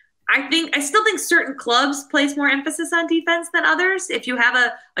 I still think certain clubs place more emphasis on defense than others. If you have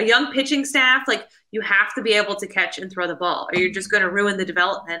a young pitching staff, like you have to be able to catch and throw the ball, or you're just going to ruin the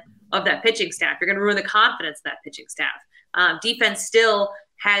development of that pitching staff. You're going to ruin the confidence of that pitching staff. Defense still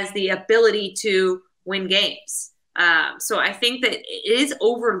has the ability to win games. So I think that it is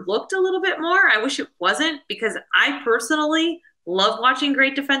overlooked a little bit more. I wish it wasn't, because I personally love watching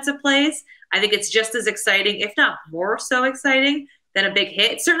great defensive plays. I think it's just as exciting, if not more so exciting, than a big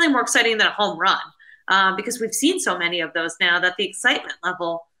hit. It's certainly more exciting than a home run because we've seen so many of those now that the excitement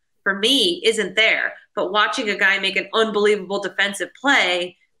level for me isn't there. But watching a guy make an unbelievable defensive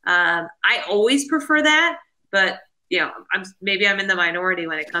play, I always prefer that. But, maybe I'm in the minority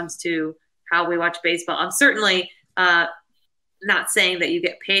when it comes to how we watch baseball. I'm certainly not saying that you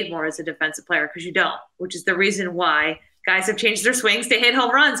get paid more as a defensive player, because you don't, which is the reason why guys have changed their swings to hit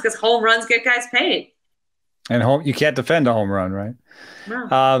home runs, because home runs get guys paid. And you can't defend a home run, right?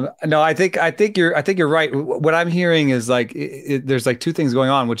 No. No, I think you're right. What I'm hearing is there's two things going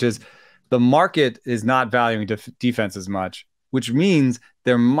on, which is the market is not valuing defense as much, which means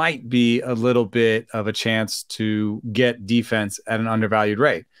there might be a little bit of a chance to get defense at an undervalued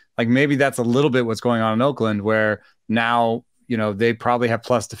rate. Like maybe that's a little bit what's going on in Oakland, where now, they probably have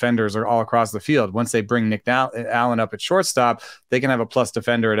plus defenders all across the field. Once they bring Nick Allen up at shortstop, they can have a plus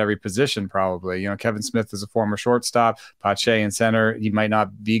defender at every position probably. Kevin Smith is a former shortstop, Pache in center. He might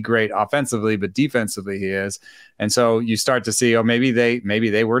not be great offensively, but defensively he is. And so you start to see, maybe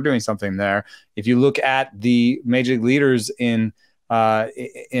they were doing something there. If you look at the major league leaders in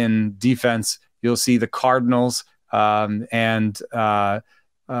defense, you'll see the Cardinals and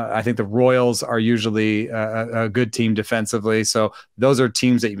I think the Royals are usually a good team defensively. So those are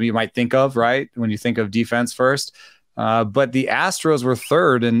teams that you might think of, right, when you think of defense first. But the Astros were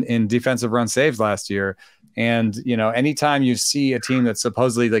third in defensive run saves last year. And, anytime you see a team that's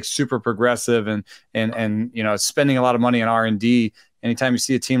supposedly super progressive and spending a lot of money on R&D, anytime you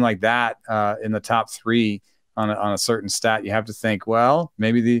see a team like that in the top three on a certain stat, you have to think, well,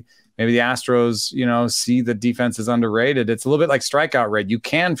 maybe the Astros, see the defense is underrated. It's a little bit like strikeout rate. You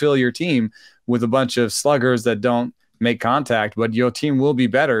can fill your team with a bunch of sluggers that don't make contact, but your team will be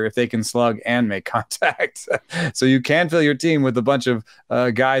better if they can slug and make contact. So you can fill your team with a bunch of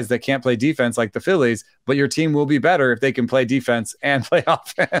guys that can't play defense like the Phillies, but your team will be better if they can play defense and play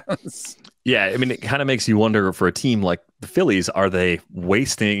offense. Yeah, it kind of makes you wonder, for a team like the Phillies, are they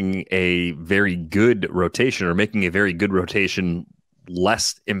wasting a very good rotation or making a very good rotation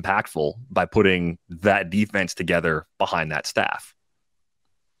less impactful by putting that defense together behind that staff.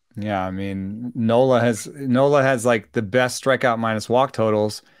 Yeah, I mean, Nola has like the best strikeout minus walk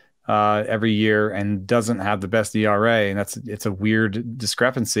totals every year and doesn't have the best ERA, and it's a weird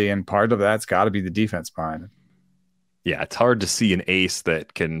discrepancy, and part of that's got to be the defense behind it. Yeah, it's hard to see an ace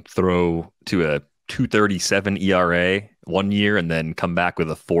that can throw to a 2.37 ERA 1 year and then come back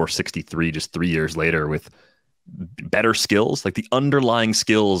with a 4.63 just 3 years later with better skills. Like the underlying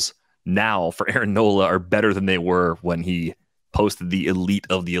skills now for Aaron Nola are better than they were when he posted the elite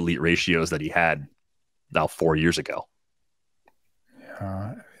of the elite ratios that he had now 4 years ago.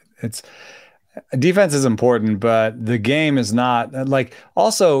 It's defense is important, but the game is not. Like,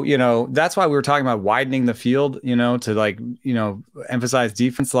 also, you know, that's why we were talking about widening the field, you know, to like, you know, emphasize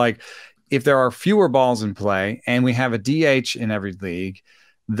defense. Like, if there are fewer balls in play and we have a DH in every league,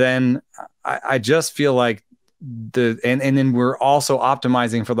 then I just feel like and then we're also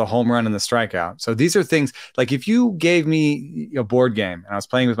optimizing for the home run and the strikeout. So these are things like, if you gave me a board game and I was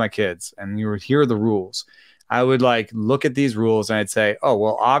playing with my kids and you would hear the rules, I would like look at these rules and I'd say, oh,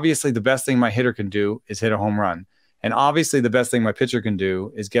 well, obviously the best thing my hitter can do is hit a home run. And obviously the best thing my pitcher can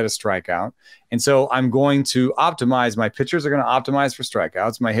do is get a strikeout. And so I'm going to optimize. My pitchers are going to optimize for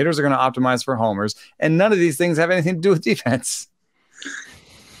strikeouts. My hitters are going to optimize for homers. And none of these things have anything to do with defense.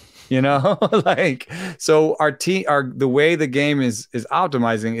 You know, like, so the way the game is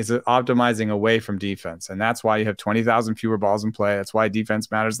optimizing away from defense. And that's why you have 20,000 fewer balls in play. That's why defense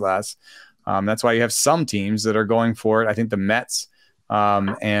matters less. That's why you have some teams that are going for it. I think the Mets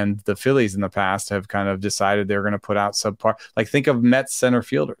and the Phillies in the past have kind of decided they're going to put out subpar. Like, think of Mets center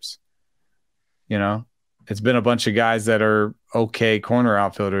fielders. You know, it's been a bunch of guys that are okay corner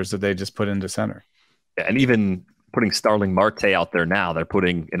outfielders that they just put into center. Yeah, and even putting Starling Marte out there now, they're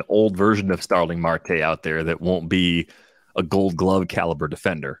putting an old version of Starling Marte out there that won't be a Gold Glove caliber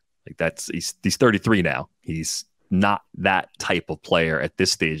defender. Like, he's 33 now. He's not that type of player at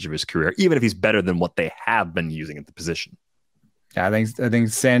this stage of his career, even if he's better than what they have been using at the position. Yeah, I think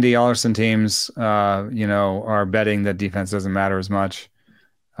Sandy Alderson teams, you know, are betting that defense doesn't matter as much.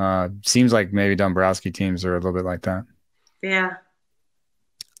 Seems like maybe Dombrowski teams are a little bit like that. Yeah.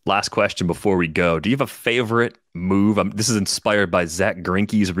 Last question before we go. Do you have a favorite move? This is inspired by Zach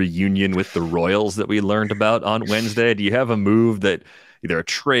Greinke's reunion with the Royals that we learned about on Wednesday. Do you have a move that either a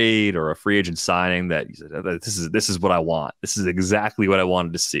trade or a free agent signing that you said, this is what I want. This is exactly what I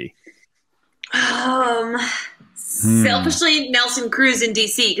wanted to see? Selfishly, Nelson Cruz in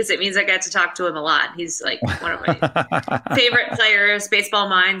DC, because it means I got to talk to him a lot. He's like one of my favorite players, baseball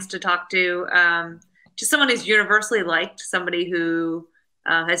minds to talk to. Just someone who's universally liked, somebody who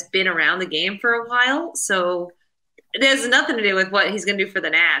has been around the game for a while. So it has nothing to do with what he's going to do for the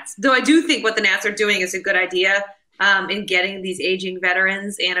Nats. Though I do think what the Nats are doing is a good idea in getting these aging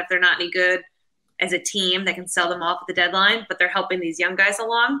veterans. And if they're not any good as a team, they can sell them off at the deadline, but they're helping these young guys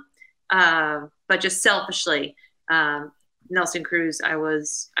along. But just selfishly, Nelson Cruz, I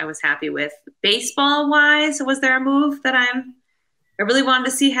was happy with. Baseball wise, was there a move that I really wanted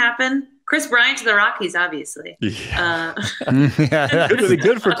to see happen? Kris Bryant to the Rockies, obviously. Yeah. Really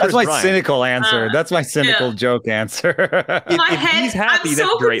good for Kris That's my Bryant. Cynical answer. That's my cynical joke answer. He's happy, I'm that's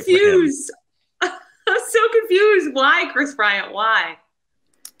so great confused. I'm so confused. Why Kris Bryant? Why?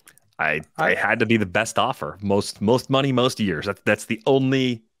 I had to be the best offer. Most money, most years. That's the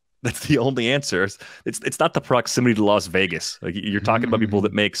only answer. It's not the proximity to Las Vegas. Like, you're talking about people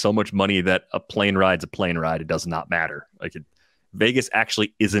that make so much money that a plane ride's a plane ride. It does not matter. Like, Vegas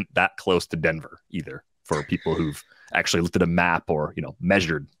actually isn't that close to Denver either for people who've actually looked at a map or, you know,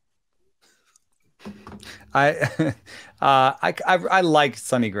 measured. I like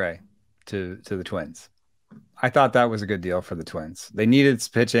Sonny Gray to the Twins. I thought that was a good deal for the Twins. They needed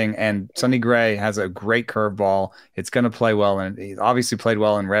pitching, and Sonny Gray has a great curveball. It's going to play well, and he obviously played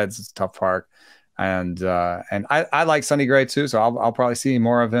well in Reds. It's a tough park, and I like Sonny Gray too. So I'll probably see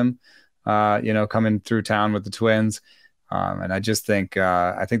more of him, you know, coming through town with the Twins. And I just think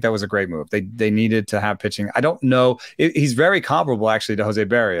I think that was a great move. They needed to have pitching. I don't know. He's very comparable actually to Jose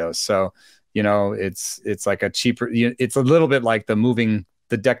Barrios. So, you know, it's like a cheaper. It's a little bit like the moving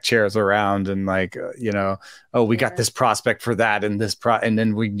the deck chairs around and like, you know, oh, we got this prospect for that and this and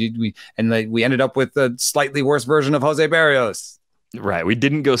then we ended up with a slightly worse version of Jose Barrios. Right. We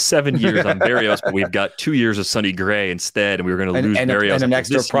didn't go 7 years on Barrios, but we've got 2 years of Sonny Gray instead, and we were going to lose Barrios and an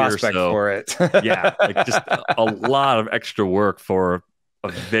extra prospect for it. Yeah, like just a lot of extra work for a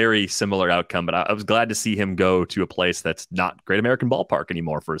very similar outcome. But I was glad to see him go to a place that's not Great American Ballpark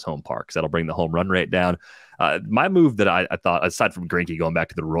anymore for his home park, because that'll bring the home run rate down. My move that I thought, aside from Greinke going back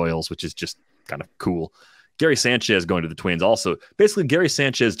to the Royals, which is just kind of cool, Gary Sanchez going to the Twins also. Basically, Gary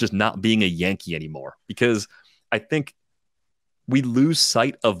Sanchez just not being a Yankee anymore, because I think we lose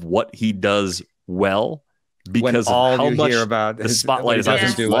sight of what he does well because of how much about the spotlight is on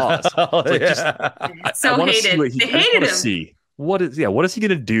his flaws. So hated. They hated him. See what is he going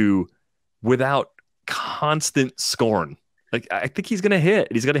to do without constant scorn? Like, I think he's going to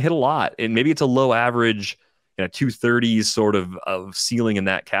hit. He's going to hit a lot, and maybe it's a low average, 230s sort of ceiling in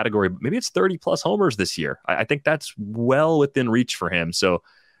that category. But maybe it's 30 plus homers this year. I think that's well within reach for him. So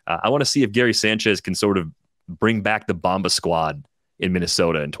I want to see if Gary Sanchez can sort of bring back the Bomba squad in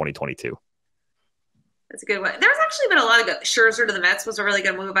Minnesota in 2022. That's a good one. There's actually been a lot of good. Scherzer to the Mets was a really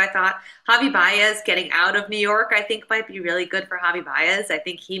good move, I thought. Javi Baez getting out of New York, I think, might be really good for Javi Baez. I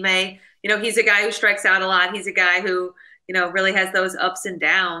think he may, he's a guy who strikes out a lot. He's a guy who, really has those ups and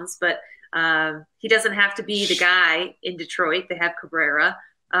downs, but he doesn't have to be the guy in Detroit. They have Cabrera.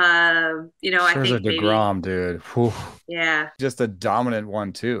 I think maybe DeGrom, dude. Whew. Yeah. Just a dominant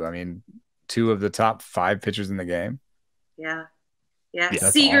one, too. I mean, 2 of the top 5 pitchers in the game. Yeah. Yeah.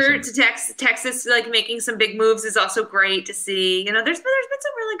 Seager awesome. To Texas, like making some big moves is also great to see. There's been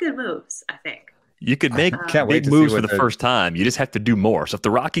some really good moves, I think. You could make big moves for the first time. You just have to do more. So if the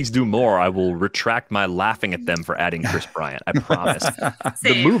Rockies do more, I will retract my laughing at them for adding Kris Bryant. I promise.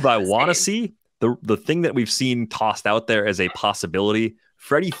 The move I want to see, the thing that we've seen tossed out there as a possibility,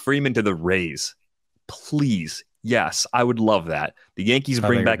 Freddie Freeman to the Rays. Please. Yes, I would love that. The Yankees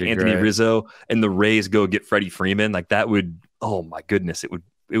bring back Anthony Rizzo and the Rays go get Freddie Freeman. Like, that would, oh my goodness, it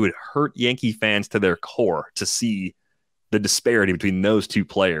would hurt Yankee fans to their core to see the disparity between those 2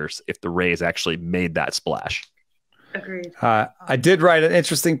 players if the Rays actually made that splash. Agreed. I did write an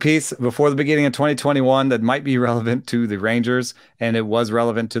interesting piece before the beginning of 2021 that might be relevant to the Rangers, and it was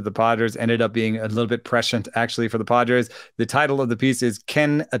relevant to the Padres. Ended up being a little bit prescient actually for the Padres. The title of the piece is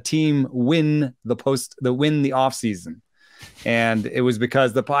 "Can a Team Win the Offseason?" And it was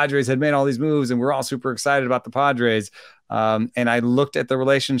because the Padres had made all these moves, and we're all super excited about the Padres. And I looked at the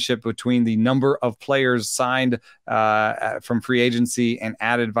relationship between the number of players signed from free agency and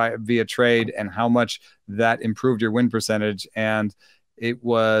added via trade, and how much that improved your win percentage. And it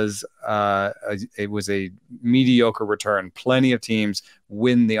was a mediocre return. Plenty of teams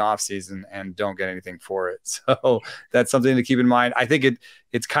win the offseason and don't get anything for it. So that's something to keep in mind. I think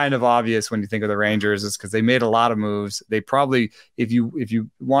it's kind of obvious when you think of the Rangers, is because they made a lot of moves. They probably, if you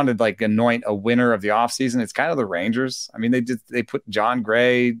wanted like anoint a winner of the offseason, it's kind of the Rangers. I mean, they put John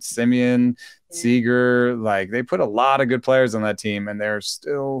Gray, Simeon, Seager, like they put a lot of good players on that team, and they're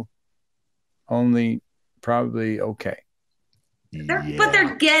still only probably okay. But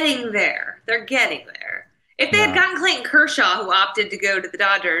they're getting there. They're getting there. If they had gotten Clayton Kershaw, who opted to go to the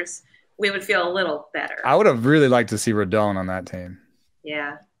Dodgers, we would feel a little better. I would have really liked to see Rodon on that team.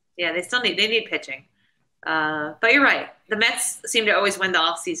 Yeah. They still need pitching. But you're right. The Mets seem to always win the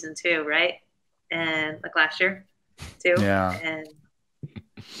offseason too, right? And like last year too. Yeah. And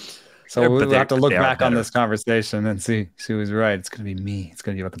so we'll have to look back on this conversation and see who's right. It's going to be me. It's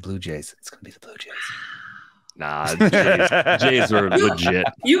going to be about the Blue Jays. It's going to be the Blue Jays. Nah, Jays are legit.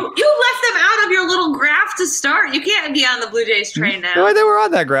 You left them out of your little graph to start. You can't be on the Blue Jays train now. No, they were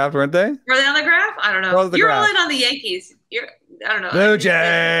on that graph, weren't they? Were they on the graph? I don't know. You're all in on the Yankees. I don't know. Blue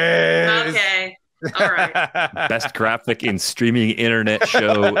Jays. Okay. All right. Best graphic in streaming internet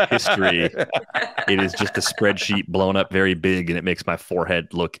show history. It is just a spreadsheet blown up very big, and it makes my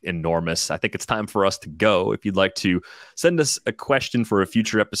forehead look enormous. I think it's time for us to go. If you'd like to send us a question for a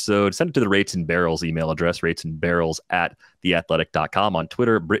future episode, send it to the Rates and Barrels email address, ratesandbarrels@theathletic.com. On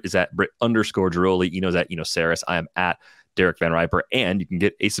Twitter, Britt is at Britt_Giroli. Eno's at Enosaris. I am at Derek Van Riper. And you can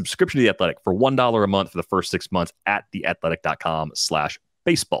get a subscription to The Athletic for $1 a month for the first 6 months at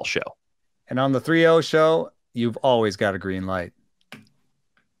theathletic.com/baseball show. And on the 3-0 show, you've always got a green light.